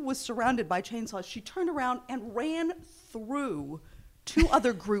she was surrounded by chainsaws. She turned around and ran through 2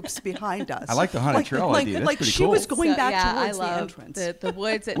 other groups behind us. I like the haunted trail idea. That's like pretty she cool. was going So, back yeah, towards I the love entrance. The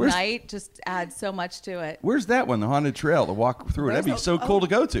woods at Where's- night just adds so much to it. Where's that one, the haunted trail, to walk through it? That'd be so cool to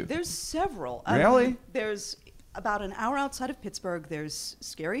go to. There's several. Really? There's about an hour outside of Pittsburgh. There's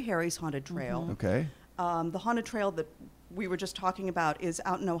Scary Harry's Haunted Trail. Okay. The haunted trail that we were just talking about is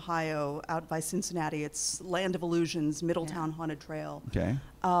out in Ohio, out by Cincinnati. It's Land of Illusions, Middletown Haunted Trail. Okay.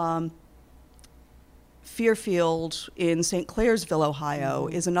 Fearfield in St. Clairsville, Ohio,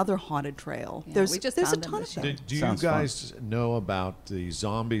 is another haunted trail. Yeah, there's we just there's a found them ton this of year. them. Do you Sounds fun. guys know about the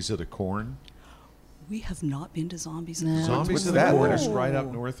Zombies of the Corn? We have not been to Zombies. No. Zombies What's of the that? Corn is right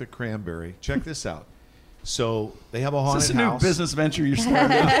up north of Cranberry. Check this out. So they have a Is haunted this a new house. business venture you're starting?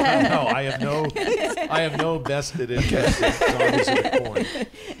 No, I have no vested interest in Zombies of the Corn.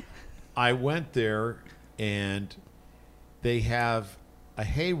 I went there, and they have a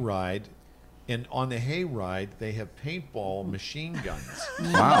hayride, and on the hayride they have paintball machine guns.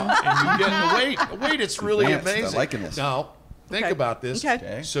 Wow. And you get wait, it's really Advanced. I'm amazing. liking this. Now, Think Okay. about this.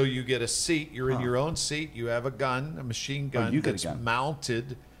 Okay. So you get a seat. You're in your own seat. You have a gun, a machine gun you get a that's gun.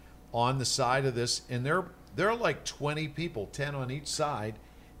 mounted on the side of this, and there are like 20 people, 10 on each side,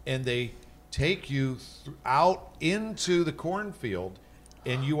 and they take you out into the cornfield,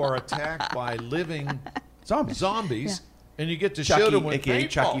 and you are attacked by living zombies. And you get to shoot them Chucky, with aka paintball.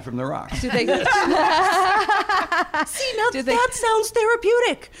 Chucky from The Rock. Do they? See, now that sounds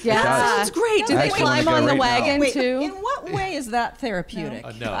therapeutic. Yeah. That sounds great. Do I they actually wanna climb go on the right now. wagon Wait, too? in what way is that therapeutic?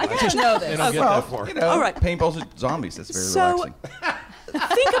 No, I didn't know They this. don't get that far. You know, All right. paintballs with zombies. That's very So- relaxing.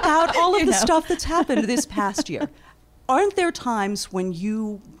 Think about all of You the know. stuff that's happened this past year. Aren't there times when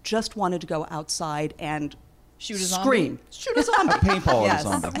you just wanted to go outside and Shoot a zombie? scream? Shoot a zombie. Paintball Yes.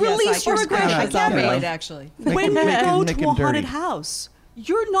 with a zombie. Release your aggression. I can Yeah. relate, actually. When you Make it- go make to him a haunted dirty. house,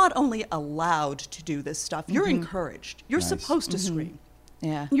 you're not only allowed to do this stuff, you're encouraged. You're Nice. supposed to scream.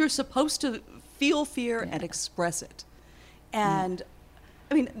 Yeah. You're supposed to feel fear and express it. And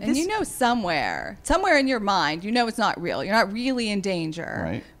I mean, And you know somewhere in your mind, you know it's not real. You're not really in danger.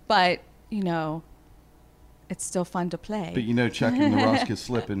 Right. But, you know, it's still fun to play. But you know Chucky and the Ross could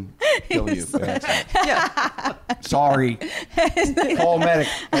slip and kill you. Sorry. Call medic.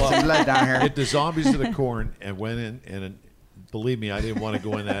 Got some blood down here. Hit the zombies to the corn and went in, and believe me, I didn't want to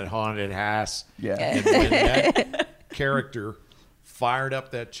go in that haunted house. Yeah. And when that character fired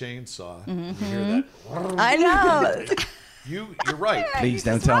up that chainsaw, you hear that. I know. You're right. Please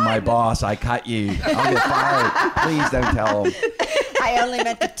don't tell my boss I cut you. I'll get fired. Please don't tell him. I only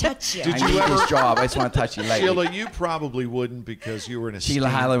meant to touch you. Did I you need ever, this job. I just want to touch you lately. Sheila? You probably wouldn't because you were an Sheila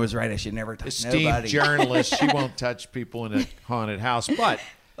esteemed, Hyland was right. I should never touch esteemed nobody. journalist. She won't touch people in a haunted house. But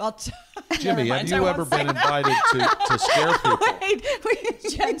Well, Jimmy, never have mind, you I ever won't say been invited to scare people? Wait, we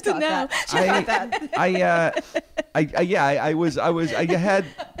checked to know. I had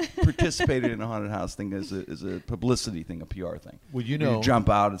participated in a haunted house thing as a publicity thing, a PR thing. Well, you Where know- jump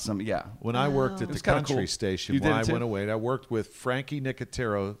out at some, yeah. When I worked at the was kinda country cool. station, You when did I it too? went away, I worked with Frankie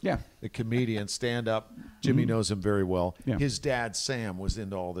Nicotero, Yeah. the comedian, stand up. Jimmy knows him very well. Yeah. His dad, Sam, was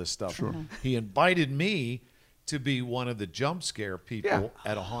into all this stuff. Sure. He invited me to be one of the jump scare people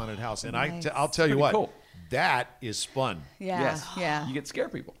Yeah. at a haunted house. And Nice. I'll tell you Pretty what, cool. that is fun. Yeah. Yes. Yeah. You get to scare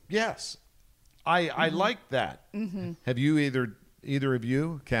people. Yes. I like that. Have you either of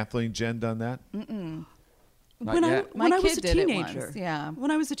you, Kathleen, Jen, done that? Not when yet. when My I was kid a did it teenager, once, yeah.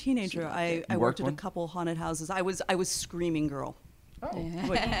 When I was a teenager, I You worked worked at one? a couple haunted houses. I was screaming girl.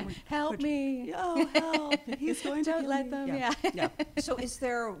 Help me. Oh, help! He's going to Don't kill let me. them. Yeah. Yeah. So, is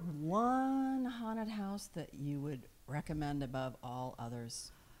there one haunted house that you would recommend above all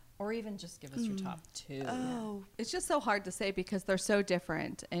others, or even just give us your top two? Oh, It's just so hard to say because they're so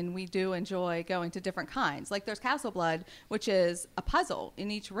different, and we do enjoy going to different kinds. Like there's Castle Blood, which is a puzzle in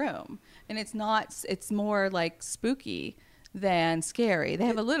each room, and it's more like spooky than scary. They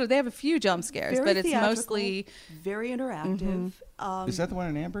have a few jump scares, very but it's theatrical, mostly very interactive. Is that the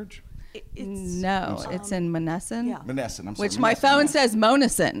one in Ambridge? It's no. It's in Monessen, yeah. Monessen. I'm sorry. which my phone says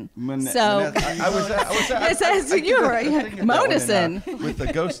Monessen. So It says you were Monessen. with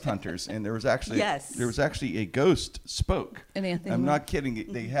the ghost hunters, and there was actually Yes. a ghost spoke. In Anthony I'm Moore. not kidding.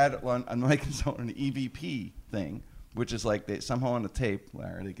 They had on like an EVP thing, which is like they somehow on a tape,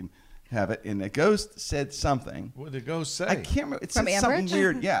 Larry, they can have it, and the ghost said something. What did the ghost say? I can't remember. It From said something Ambridge?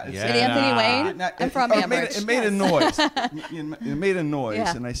 weird. Yeah. It Yeah. said- Did Anthony Wayne? I'm from it made, Ambridge. it made a noise. It made a noise,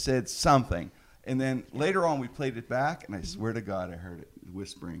 Yeah. and I said something. And then later on, we played it back, and I swear to God, I heard it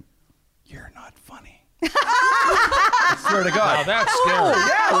whispering, "You're not funny." I swear to God. Now that's scary.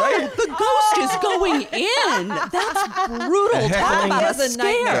 Yeah, right. The ghost is going in. That's brutal. Talk heckling about a is a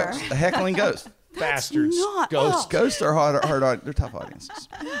nightmare. scare. A heckling ghost. Bastards. not- Ghosts. Ghosts are hard. They're tough audiences.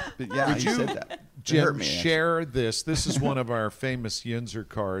 But yeah, Would he you, said that. It hurt Jim, me, actually. share this. This is one of our famous Yinzer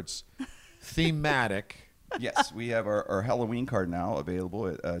cards. Thematic. Yes, we have our Halloween card now available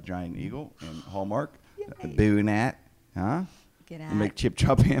at Giant Eagle and Hallmark. Boo Nat, huh? Get We'll make Chip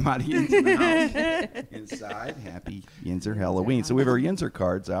Chop Ham out of Yinzer in the house. Inside, happy Yinzer Halloween. So we have our Yinzer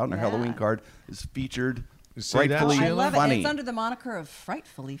cards out, and our Yeah. Halloween card is featured See that, frightfully I Sheila? love funny. it. It's under the moniker of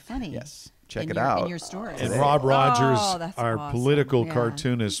Frightfully Funny. Yes. Check in it your, out. in your stores. And Today. Rob Rogers, Oh, that's our awesome. political Yeah.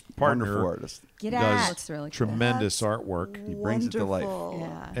 cartoonist Wonderful partner, artist. Get does out. Looks really cool. tremendous artwork. He brings it to life. Wonderful.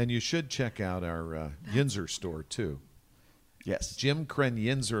 Yeah. And you should check out our Yinzer store, too. Yes. Jim Kren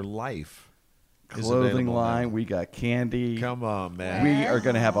Yinzer Life is Clothing available line. now. We got candy. Come on, man. We are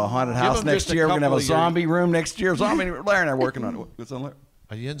going to have a haunted Give house them next just a year. We're going to have couple a of your- zombie room next year. Zombie. Larry and I are working on it. What's on Larry?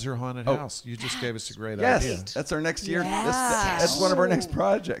 A Yinzer haunted house. You just gave us a great Yes, idea. that's our next year. Yes. That's one of our next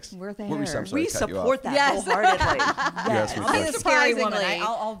projects. We're there. I'm sorry, We I cut you off. support that Yes. wholeheartedly. Yes, we I'll be do. the scary woman. Surprisingly.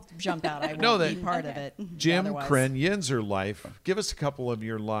 I'll jump out. I No, won't that- be part of it. Jim otherwise. Krenn, Yinzer Life. Give us a couple of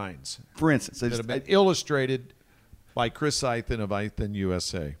your lines For instance, that have been illustrated by Chris Eithen of Eithen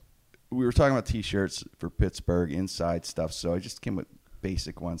USA. we were talking about T-shirts for Pittsburgh, inside stuff. So I just came with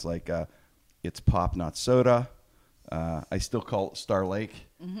basic ones like it's pop, not soda. I still call it Star Lake.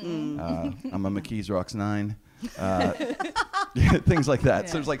 I'm a McKees Rocks 9. Things like that.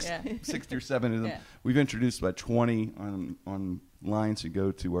 So there's like 60 or 70 of them. Yeah. We've introduced about 20 online. So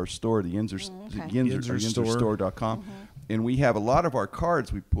go to our store, the Yinzer, YinzerStore.com. And we have a lot of our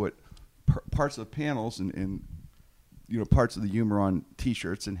cards. We put parts of the panels and parts of the humor on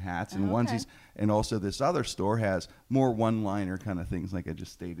T-shirts and hats and onesies. And also this other store has more one-liner kind of things like I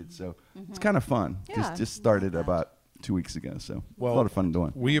just stated. So it's kind of fun. Yeah. Just started about 2 weeks ago. So a lot of fun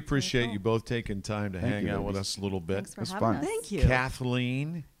doing. We appreciate you both taking time to Thank hang you, out with ladies. us a little bit. Thanks for It's having fun. us. Thank you.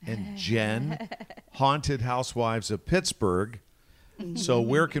 Kathleen and Jen, Haunted Housewives of Pittsburgh. So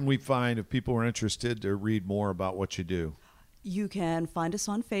where can we find, if people are interested, to read more about what you do? You can find us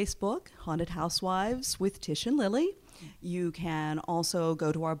on Facebook, Haunted Housewives with Tish and Lily. You can also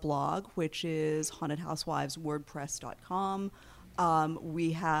go to our blog, which is hauntedhousewiveswordpress.com.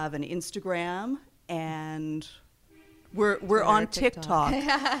 We have an Instagram, and we're on TikTok.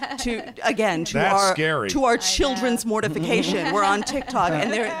 to That's our scary. to our children's mortification. We're on TikTok,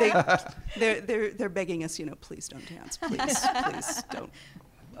 and they're begging us, please don't dance, please don't.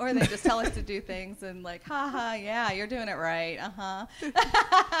 Or they just tell us to do things and like, ha, yeah, you're doing it right.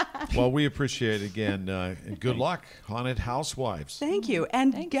 Well, we appreciate it again. And good luck, Haunted Housewives. Thank you,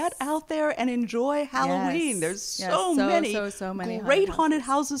 and Thanks. get out there and enjoy Halloween. There's Yes, so many haunted great haunted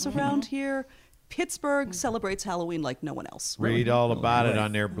houses around here. Pittsburgh celebrates Halloween like no one else. Read all about it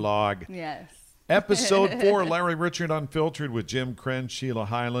on their blog. Yes. Episode 4, Larry Richard Unfiltered with Jim Krenn, Sheila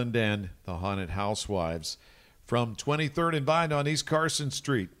Highland, and the Haunted Housewives from 23rd and Vine on East Carson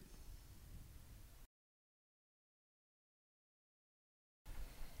Street.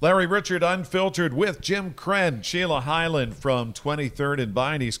 Larry Richard Unfiltered with Jim Krenn, Sheila Highland from 23rd and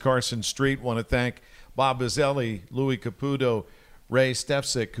Vine, East Carson Street. Want to thank Bob Bizzelli, Louis Caputo, Ray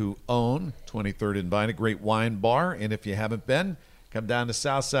Stefsick, who own 23rd and Vine, a great wine bar. And if you haven't been, come down to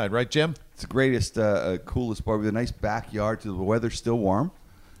Southside. Right, Jim? It's the greatest, coolest bar with a nice backyard. The weather's still warm.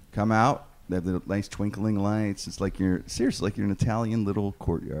 Come out. They have the nice twinkling lights. It's like you're an Italian little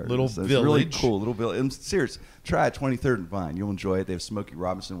courtyard. Little It's really village. cool. Little village. And serious. Try it. 23rd and Vine. You'll enjoy it. They have Smokey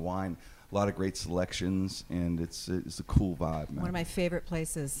Robinson wine. A lot of great selections, and it's a cool vibe, man. One of my favorite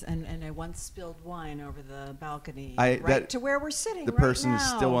places, and I once spilled wine over the balcony, that- right to where we're sitting. The right person is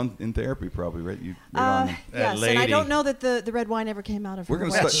now. still in therapy, probably, right? Right on. Yes, and lady. I don't know that the red wine ever came out of We're her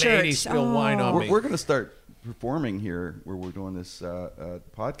gonna wet start- shirt. Lady spilled wine on me. We're going to start performing here where we're doing this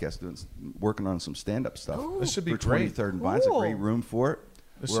podcast, working on some stand-up stuff. This should be for great. 23rd and Vine. It's a great Cool. room for it.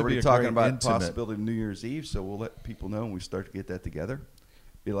 This We're should already be a talking great about intimate. possibility of New Year's Eve, so we'll let people know when we start to get that together.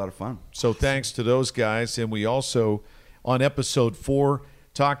 Be a lot of fun. So thanks to those guys. And we also, on episode 4,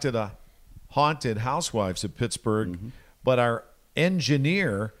 talked to the Haunted Housewives of Pittsburgh. But our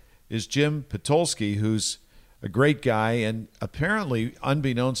engineer is Jim Patulski, who's a great guy and apparently,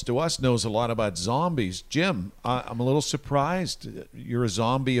 unbeknownst to us, knows a lot about zombies. Jim, I'm a little surprised. You're a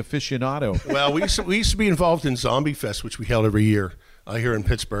zombie aficionado. Well, we used to be involved in Zombie Fest, which we held every year here in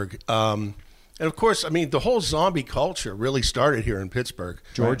Pittsburgh. And of course, I mean, the whole zombie culture really started here in Pittsburgh.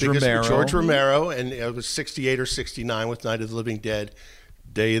 George Because Romero. George Romero, and it was 68 or 69 with Night of the Living Dead.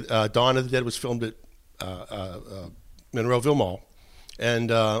 Dawn of the Dead was filmed at Monroeville Mall. And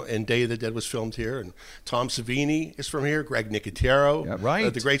Day of the Dead was filmed here. And Tom Savini is from here. Greg Nicotero, Yeah,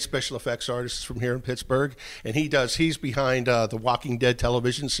 right. the great special effects artist, is from here in Pittsburgh. And he's behind the Walking Dead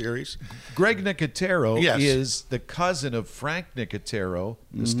television series. Greg Nicotero Yes. is the cousin of Frank Nicotero,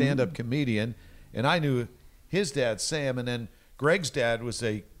 the stand-up comedian. And I knew his dad, Sam, and then Greg's dad was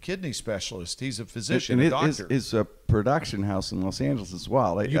a kidney specialist. He's a physician, and a doctor. It's a production house in Los Angeles as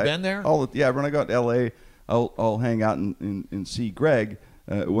well. You been there? When I go to L.A., I'll hang out and see Greg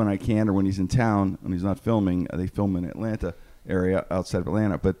when I can, or when he's in town, when he's not filming. They film in Atlanta area, outside of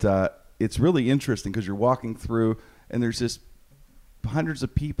Atlanta. But it's really interesting because you're walking through, and there's just hundreds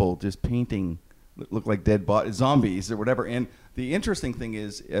of people just painting, look like dead zombies or whatever. And the interesting thing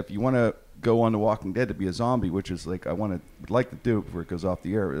is, if you want to go on The Walking Dead to be a zombie, which is like would like to do it before it goes off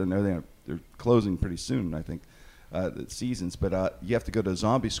the air. And they're closing pretty soon, I think, the seasons. But you have to go to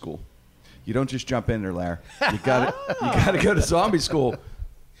zombie school. You don't just jump in there, Larry. You got to go to zombie school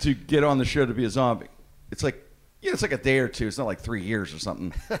to get on the show to be a zombie. It's like Yeah, it's like a day or two. It's not like 3 years or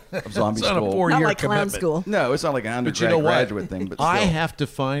something of zombie It's not a school. 4-year Not like clown commitment. school. No, it's not like an But you undergrad know what? graduate thing. But still, I have to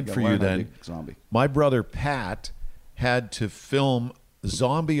find gotta for you learn how to then. be zombie. My brother Pat had to film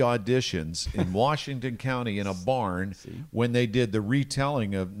zombie auditions in Washington County in a barn when they did the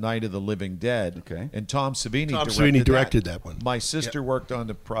retelling of Night of the Living Dead. Okay. And Tom Savini Tom directed Savini directed that one. My sister worked on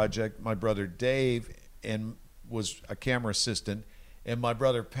the project. My brother Dave and was a camera assistant. And my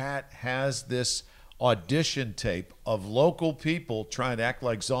brother Pat has this audition tape of local people trying to act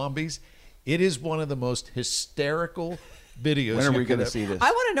like zombies. It is one of the most hysterical videos. When are you we could going to have- see this? I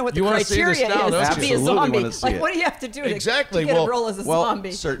want to know what the You wanna see this criteria now, is don't to you? be a Absolutely zombie. wanna see Like, it. what do you have to do to, Exactly. to get Well- a role as a Well,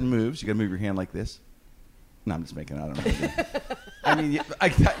 zombie? certain moves. You got to move your hand like this. No, I'm just making. I don't know. I mean, yeah,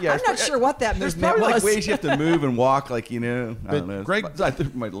 I'm not sure what that There's movement probably was. like ways you have to move and walk, like I don't But know. Greg- I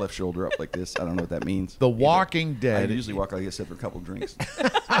threw my left shoulder up like this. I don't know what that means. The Walking I Dead. usually walk like this except for a couple of drinks.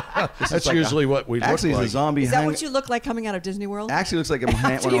 That's usually what we look Actually, like. it's a zombie. Is that what you look like coming out of Disney World? Actually, looks like I'm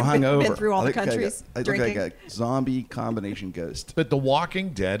After when I'm you've hung been over. through all I the look countries I look like drinking? a zombie combination ghost. But The Walking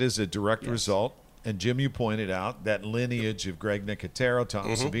Dead is a direct result. And Jim, you pointed out that lineage of Greg Nicotero, Tom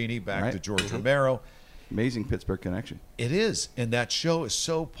Savini, back Right. to George Romero. Amazing Pittsburgh connection. It is. And that show is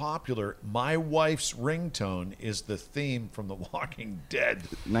so popular. My wife's ringtone is the theme from The Walking Dead.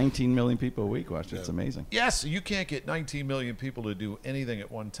 19 million people a week watch it. It's amazing. Yes, you can't get 19 million people to do anything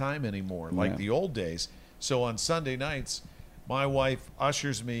at one time anymore, like Yeah. the old days. So on Sunday nights, my wife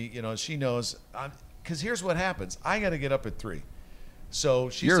ushers me, she knows, because here's what happens. I got to get up at 3. So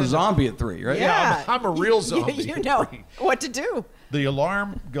she's You're a in the- zombie at 3, right? Yeah, I'm a real zombie. You at know 3. what to do. The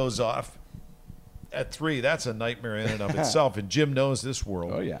alarm goes off at 3. That's a nightmare in and of itself. And Jim knows this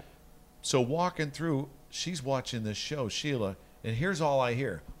world. Oh, yeah. So walking through, she's watching this show, Sheila, and here's all I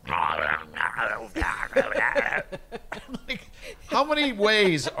hear. Like, how many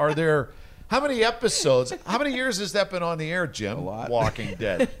ways are there? How many episodes? How many years has that been on the air, Jim? A lot. Walking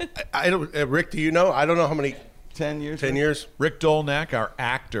Dead. I don't. Rick, do you know? I don't know how many. 10 years. 10 years. Rick Dolnack, our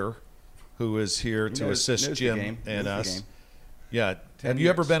actor, who is here to knows- assist knows the Jim game. and Knows the us. game. Yeah. 10 Have you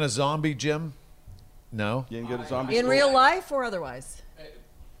ever years. been a zombie, Jim? No. You didn't go to zombie In school? real life or otherwise?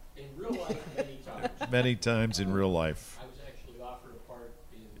 In real life, many times. Many times in real life. I was actually offered a part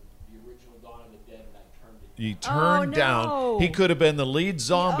in the original Dawn of the Dead, and I turned it He turned no. down. He could have been the lead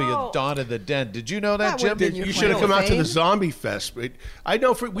zombie Oh. of Dawn of the Dead. Did you know that, That Jim? would've been your You claim should have come out to fame. the Zombie Fest. But I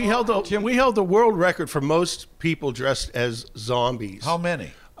know we held the world record for most people dressed as zombies. How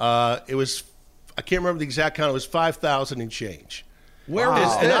many? It was, I can't remember the exact count. It was 5,000 and change. Where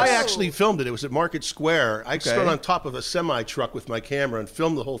was And this? I actually filmed it. It was at Market Square. I stood Okay. on top of a semi truck with my camera and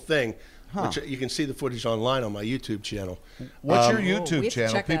filmed the whole thing. Which you can see the footage online on my YouTube channel. What's your we YouTube have to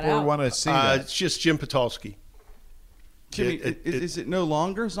channel? check that People out. want to see that. It's just Jim Patulski. Jimmy, is it no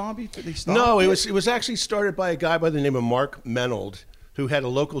longer zombie? They stopped No, it was actually started by a guy by the name of Mark Menold, who had a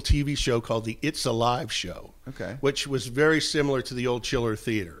local TV show called the It's Alive Show. Okay. Which was very similar to the old Chiller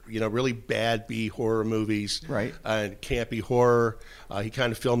Theater. Really bad B horror movies. Right. And campy horror. He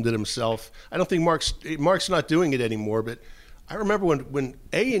kind of filmed it himself. I don't think Mark's not doing it anymore, but I remember when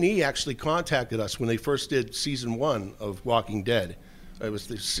A&E actually contacted us when they first did season 1 of Walking Dead. It was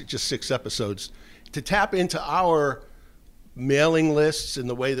just 6 episodes. To tap into our mailing lists and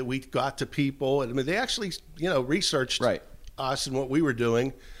the way that we got to people. I mean, they actually, researched Right. us and what we were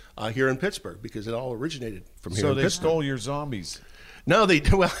doing here in Pittsburgh because it all originated from here So in they Pittsburgh. stole your zombies. No, they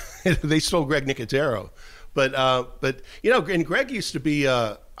stole Greg Nicotero, but and Greg used to be.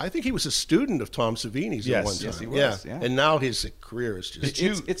 I think he was a student of Tom Savini's Yes. at one time. Yes, he was, yeah. And now his career is just.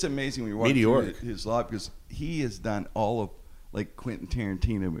 It's amazing when you watch Meteoric. his life because he has done all of like Quentin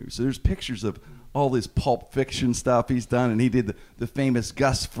Tarantino movies. So there's pictures of all this Pulp Fiction stuff he's done, and he did the famous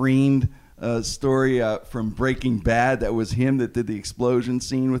Gus Fring story from Breaking Bad. That was him that did the explosion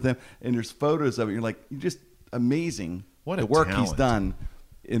scene with him. And there's photos of it. You're like, you're just amazing. What a the work he's talent. done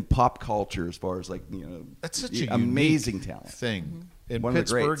in pop culture, as far as That's such a amazing unique talent. thing. And One of the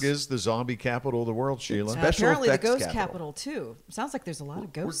Pittsburgh greats. is the zombie capital of the world, Sheila. Special apparently the effects ghost capital. capital too. Sounds like there's a lot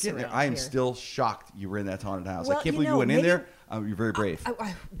of We're ghosts getting there. around I am here. still shocked you were in that haunted house. Well, I can't you believe know, you went in maybe- there. You're very brave.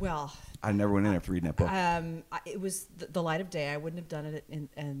 Well, I never went in after reading that book. it was the light of day. I wouldn't have done it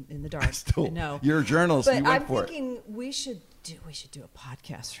in the dark. Still, no. you're a journalist. But You went I'm for it. thinking we should do a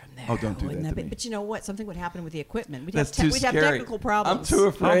podcast from there. Oh, don't do Wouldn't that to be- me. But you know what? Something would happen with the equipment. We'd That's have too we'd have scary. technical problems. I'm too How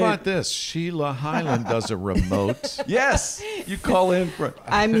afraid. about this? Sheila Highland does a remote. Yes, you call in for.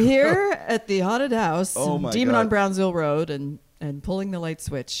 I'm here at the haunted house, Oh, in my Demon God. on Brownsville Road, and pulling the light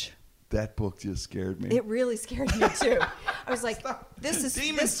switch. That book just scared me. It really scared me too. I was like, Demons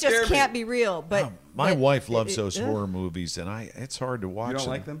this scare just me. can't be real. But My but wife loves it- those ugh. horror movies, and it's hard to watch you don't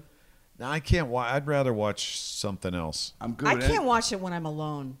like them? No, I can't watch. I'd rather watch something else. I'm good. I at can't it. watch it when I'm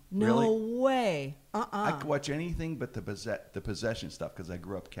alone. No Really? way. I could watch anything but the possession stuff because I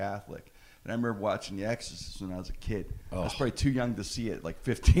grew up Catholic. And I remember watching The Exorcist when I was a kid. I was probably too young to see it, like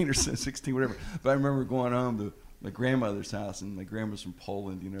 15 or 16, whatever. But I remember going home to my grandmother's house, and my grandma's from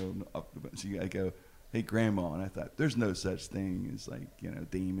Poland, you know. So I go, hey, Grandma. And I thought, there's no such thing as, like, you know,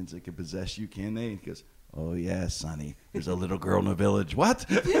 demons that can possess you, can they? And he goes, oh, yeah, Sonny. There's a little girl in the village. What?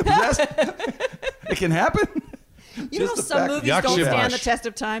 Possessed? It can happen? You know, Just the some fact- movies Yuck, don't shibush. stand the test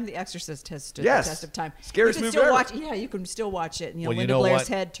of time. The Exorcist has stood Yes. the test of time. Scariest you can movie still ever. watch. Yeah, you can still watch it. And, you know, Well, you Linda know Blair's what?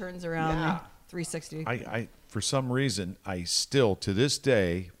 head turns around Yeah. 360. I for some reason, I still to this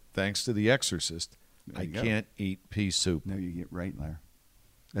day, thanks to The Exorcist, There I you go. can't eat pea soup. No, you get right, Larry.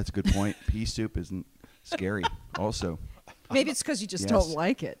 That's a good point. Pea soup isn't scary. Also, Maybe it's because you just Yes. don't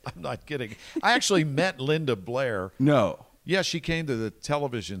like it. I'm not kidding. I actually met Linda Blair. no. Yeah, she came to the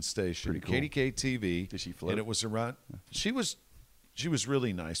television station, Pretty cool. KDK TV. Did she float? And it was around. She was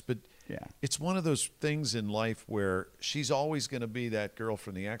really nice, but Yeah. it's one of those things in life where she's always going to be that girl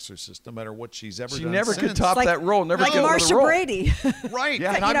from The Exorcist, no matter what she's ever She done. never could since. top that role. Never like get another Marsha role. Brady. Right.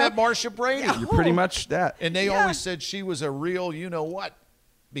 Yeah. And I You know- met Marsha Brady. You're pretty much that. And they always said she was a real, you know what,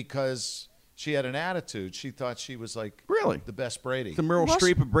 because she had an attitude. She thought she was like Really? the best Brady. The Meryl Well,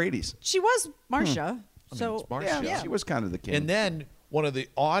 Streep of Brady's. She was Marsha. I mean, So it's Marsha. Yeah, she was kind of the king. And then one of the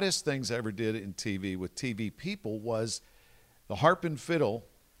oddest things I ever did in TV with TV people was the Harp and Fiddle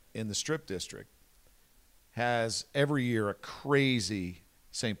in the Strip District has every year a crazy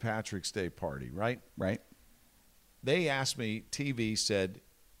St. Patrick's Day party, right? right? They asked me, TV said,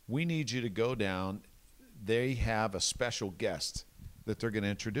 we need you to go down. They have a special guest that they're going to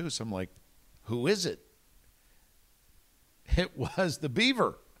introduce. I'm like, who is it? It was the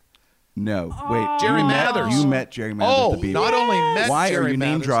Beaver. No, wait. Jerry you met- Mathers. You met Jerry Mathers, Oh, the Beaver. not only met Why Jerry are you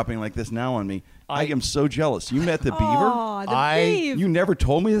name Mathers- dropping like this now on me? I I- am so jealous. You met the Beaver. Aw, the I- Beaver. You never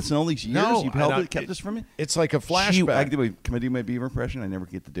told me this in all these years. No, You've held and I- it, kept this from me. It's like a Gee, flashback. can I do my Beaver impression? I never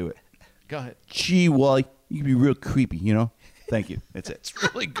get to do it. Go ahead. Gee, Wally, you can be real creepy, you know. Thank you. That's it.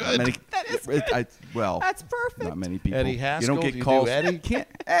 It's really good. Well, That's perfect. Not many people. Eddie you Haskell, don't do get you do calls. Eddie? Can't.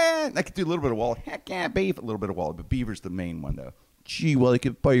 I could do a little bit of Wally. Heck yeah, Beaver. A little bit of Wally, but Beaver's the main one though. Gee, Wally,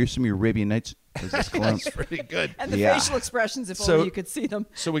 could buy you some of your Arabian Nights. That's pretty good. and the Yeah. facial expressions, if So- only you could see them.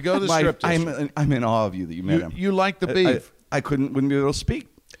 So we go to the strip district. I'm in awe of you that you met him. You like the Beef. I wouldn't be able to speak.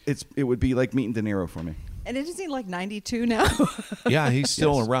 It would be like meeting De Niro for me. And isn't he like 92 now? Yeah, he's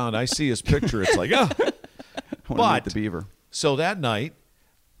still Yes. around. I see his picture. It's like, I want to meet But- the Beaver. So that night,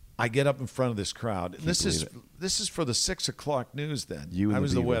 I get up in front of this crowd. And this is believe this is for the 6 o'clock news. Then You and I the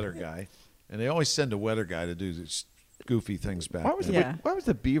was the Beaver. weather guy, and they always send a weather guy to do this goofy things back. Why was, then. Yeah. why was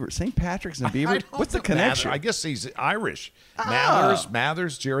the Beaver? St. Patrick's and I Beaver? don't What's the know. connection? I guess he's Irish. Ah.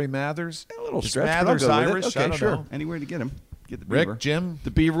 Mathers, Jerry Mathers. A little Is stretch, but I'll Mathers go with it. Irish? Okay, I don't sure. know. Anywhere to get him. Get the Rick, Beaver. Jim?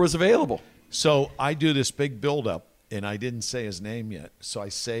 The Beaver was available. So I do this big build-up, and I didn't say his name yet, so I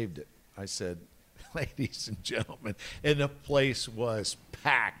saved it. I said, ladies and gentlemen, and the place was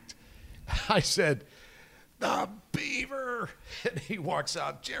packed. I said, the Beaver, and he walks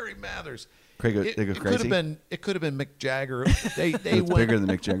out, Jerry Mathers. Craig, they go crazy? It could have been Mick Jagger. They It's went, bigger than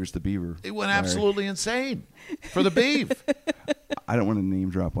Mick Jagger's the Beaver. They went Larry. absolutely insane for the Beef. I don't want to name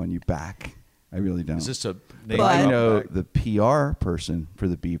drop on you back. I really don't. Is this a name But I drop know back? the PR person for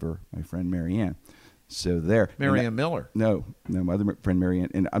the Beaver, my friend Marianne. So there. Marianne And Miller. No, my other friend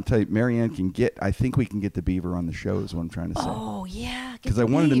Marianne. And I'm telling you, Marianne can get, I think we can get the Beaver on the show is what I'm trying to say. Oh, yeah. Because I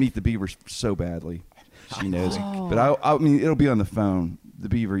wanted to meet the Beaver so badly. She knows. But I mean, it'll be on the phone. The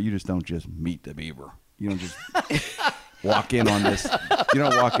Beaver, you just don't just meet the Beaver. You don't just walk in on this. You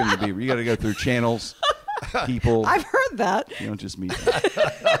don't walk in the Beaver. You got to go through channels, people. I've heard that. You don't just meet them.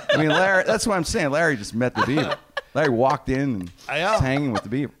 I mean, Larry, that's what I'm saying. Larry just met the Beaver. Larry walked in and know. was hanging with the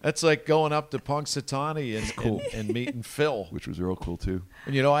Beaver, That's like going up to Punxsutawney and meeting Phil. which was real cool, too.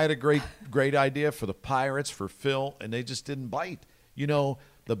 And, you know, I had a great idea for the Pirates, for Phil, and they just didn't bite. You know,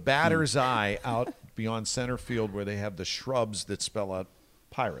 the batter's eye out beyond center field where they have the shrubs that spell out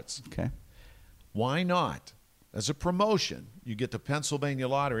Pirates. Okay. Why not? As a promotion, you get the Pennsylvania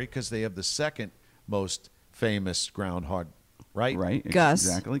Lottery because they have the second most famous groundhog, right? Right. Gus.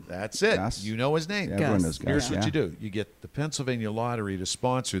 Exactly. That's it. Gus. You know his name. Yeah, everyone Gus. knows Gus. Here's what yeah. you do. You get the Pennsylvania Lottery to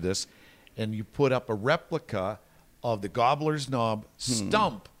sponsor this, and you put up a replica of the Gobbler's Knob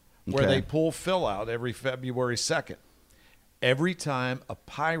stump where Okay. they pull Phil out every February 2nd. Every time a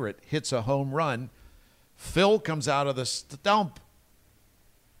Pirate hits a home run, Phil comes out of the stump,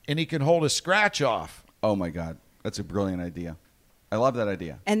 and he can hold a scratch off. Oh, my God. That's a brilliant idea. I love that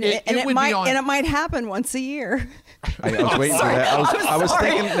idea. And It it would be might on- and it might happen once a year. I was waiting for that. I was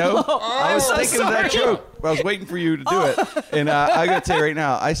thinking. No, I was thinking of that joke. I was waiting for you to do it. And I got to tell you right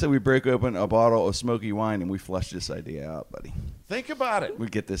now, I said we break open a bottle of smoky wine and we flush this idea out, buddy. Think about it. We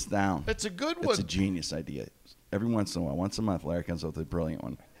get this down. It's a good It's one. a genius idea. Every once in a while, once a month, Larry comes up with a brilliant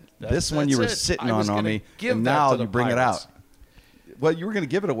one. That's- This one you were that's it. sitting I was on gonna me, give and that now to the you bring Pirates. it out. Well, you were going to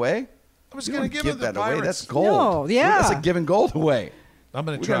give it away? I was You going don't to give it the that away. Pirates. That's gold. No, yeah. That's like giving gold away. I'm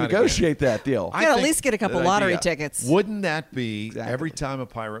going to We're try going it to again. negotiate that deal. I You gotta at think least get a couple that lottery idea. tickets. Wouldn't that be Exactly. every time a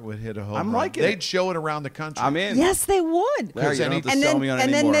Pirate would hit a home I'm run? liking They'd it. show it around the country. I'm in. Yes, they would. Larry, you don't have to and sell then, me on it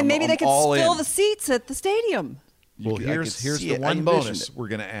and anymore. then maybe I'm they could all fill in. the seats at the stadium. Well, I here's could see the it. I one envisioned bonus it. we're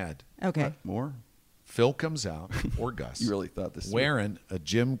going to add. Okay. More? Phil comes out, or Gus, You really thought this through. wearing a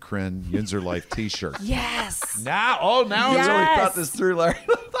Jim Krenn Yinzer Life T-shirt. Yes. Now, now You it's really Yes. thought this through, Larry.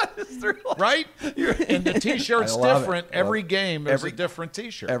 thought this through. right? And the T-shirt's I love it. different. I love Every it. game there's Every- a different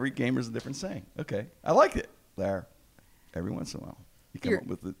T-shirt. Every gamer's a different saying. Okay. I like it, Larry. Every once in a while. You come You're, up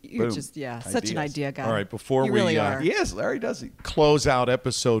with the you're boom, just such an ideas. idea guy. All right, before you we, really are. He is. Larry does it. Close out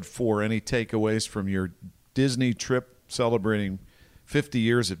episode 4. Any takeaways from your Disney trip celebrating 50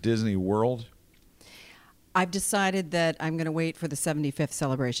 years of Disney World? I've decided that I'm going to wait for the 75th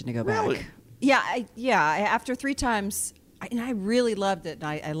celebration to go Really? back. Yeah, after 3 times, and I really loved it.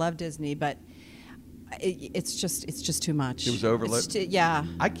 I love Disney, but it's just too much. It was overload? It's yeah.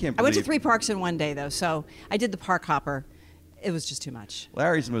 I can't I went to believe- 3 parks in one day though, so I did the park hopper. It was just too much.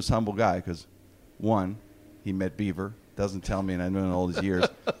 Larry's the most humble guy because, 1, he met Beaver. Doesn't tell me, and I've known him all these years.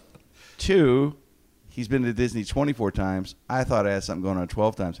 2, he's been to Disney 24 times. I thought I had something going on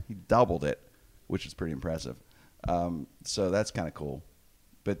 12 times. He doubled it, which is pretty impressive. So that's kind of cool.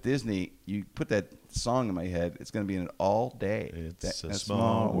 But Disney, you put that song in my head, it's going to be in it all day. It's a That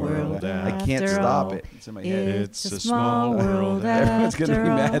small world I can't after stop all. it. It's in my head. It's a small world Everyone's going to be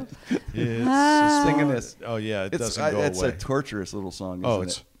after mad. It's Singing this. Oh, yeah, it It's doesn't go it's away. a torturous little song, isn't Oh, it?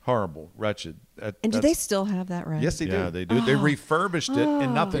 it's horrible, wretched. And do That's- they still have that right? Yes, they do. Yeah, they do. They refurbished it,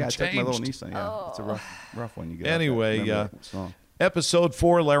 and nothing Yeah, I took my little changed. Nissan. Yeah, it's a rough one. You get out Anyway, there. Remember that song. Episode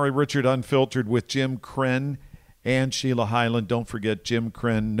 4, Larry Richard Unfiltered with Jim Krenn and Sheila Hyland. Don't forget Jim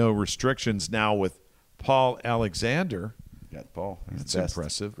Krenn, No Restrictions, now with Paul Alexander. Got Paul. He's That's the best.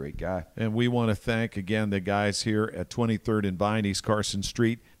 impressive. Great guy. And we want to thank, again, the guys here at 23rd and Vine, East Carson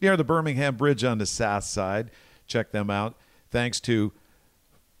Street, near the Birmingham Bridge on the south side. Check them out. Thanks to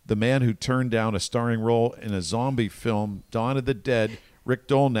the man who turned down a starring role in a zombie film, Dawn of the Dead, Rick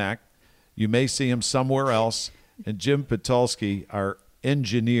Dolnak. You may see him somewhere else. And Jim Patulski, our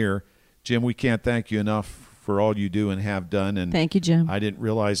engineer. Jim, we can't thank you enough for all you do and have done. And Thank you, Jim. I didn't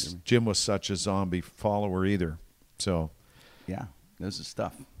realize Jim was such a zombie follower either. So Yeah, knows his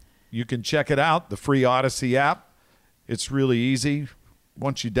stuff. you can check it out, the free Odyssey app. It's really easy.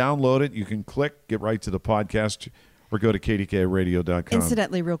 Once you download it, you can click, get right to the podcast, or go to kdkradio.com.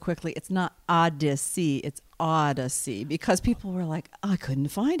 Incidentally, real quickly, it's not Odyssey, it's Odyssey, because people were like, I couldn't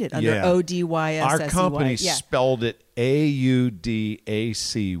find it under Yeah. ODYSSEY. Our company Yeah. spelled it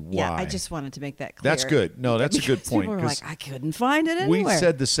AUDACY. Yeah, I just wanted to make that clear. That's good. No, that's a good Because point, People were 'cause like, I couldn't find it We anywhere.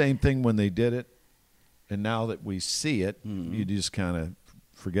 said the same thing when they did it, and now that we see it, Mm-hmm. you just kind of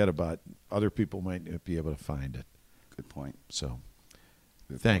forget about it. Other people might not be able to find it. Good point. So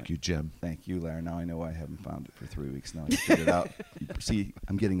Good thank point. you, Jim. Thank you, Larry. Now I know why I haven't found it for 3 weeks. Now I figured it out. See,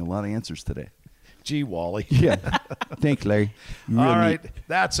 I'm getting a lot of answers today. Gee, Wally. Yeah. Thanks, Larry. All right,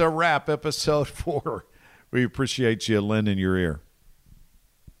 that's a wrap. Episode 4. We appreciate you lending your ear.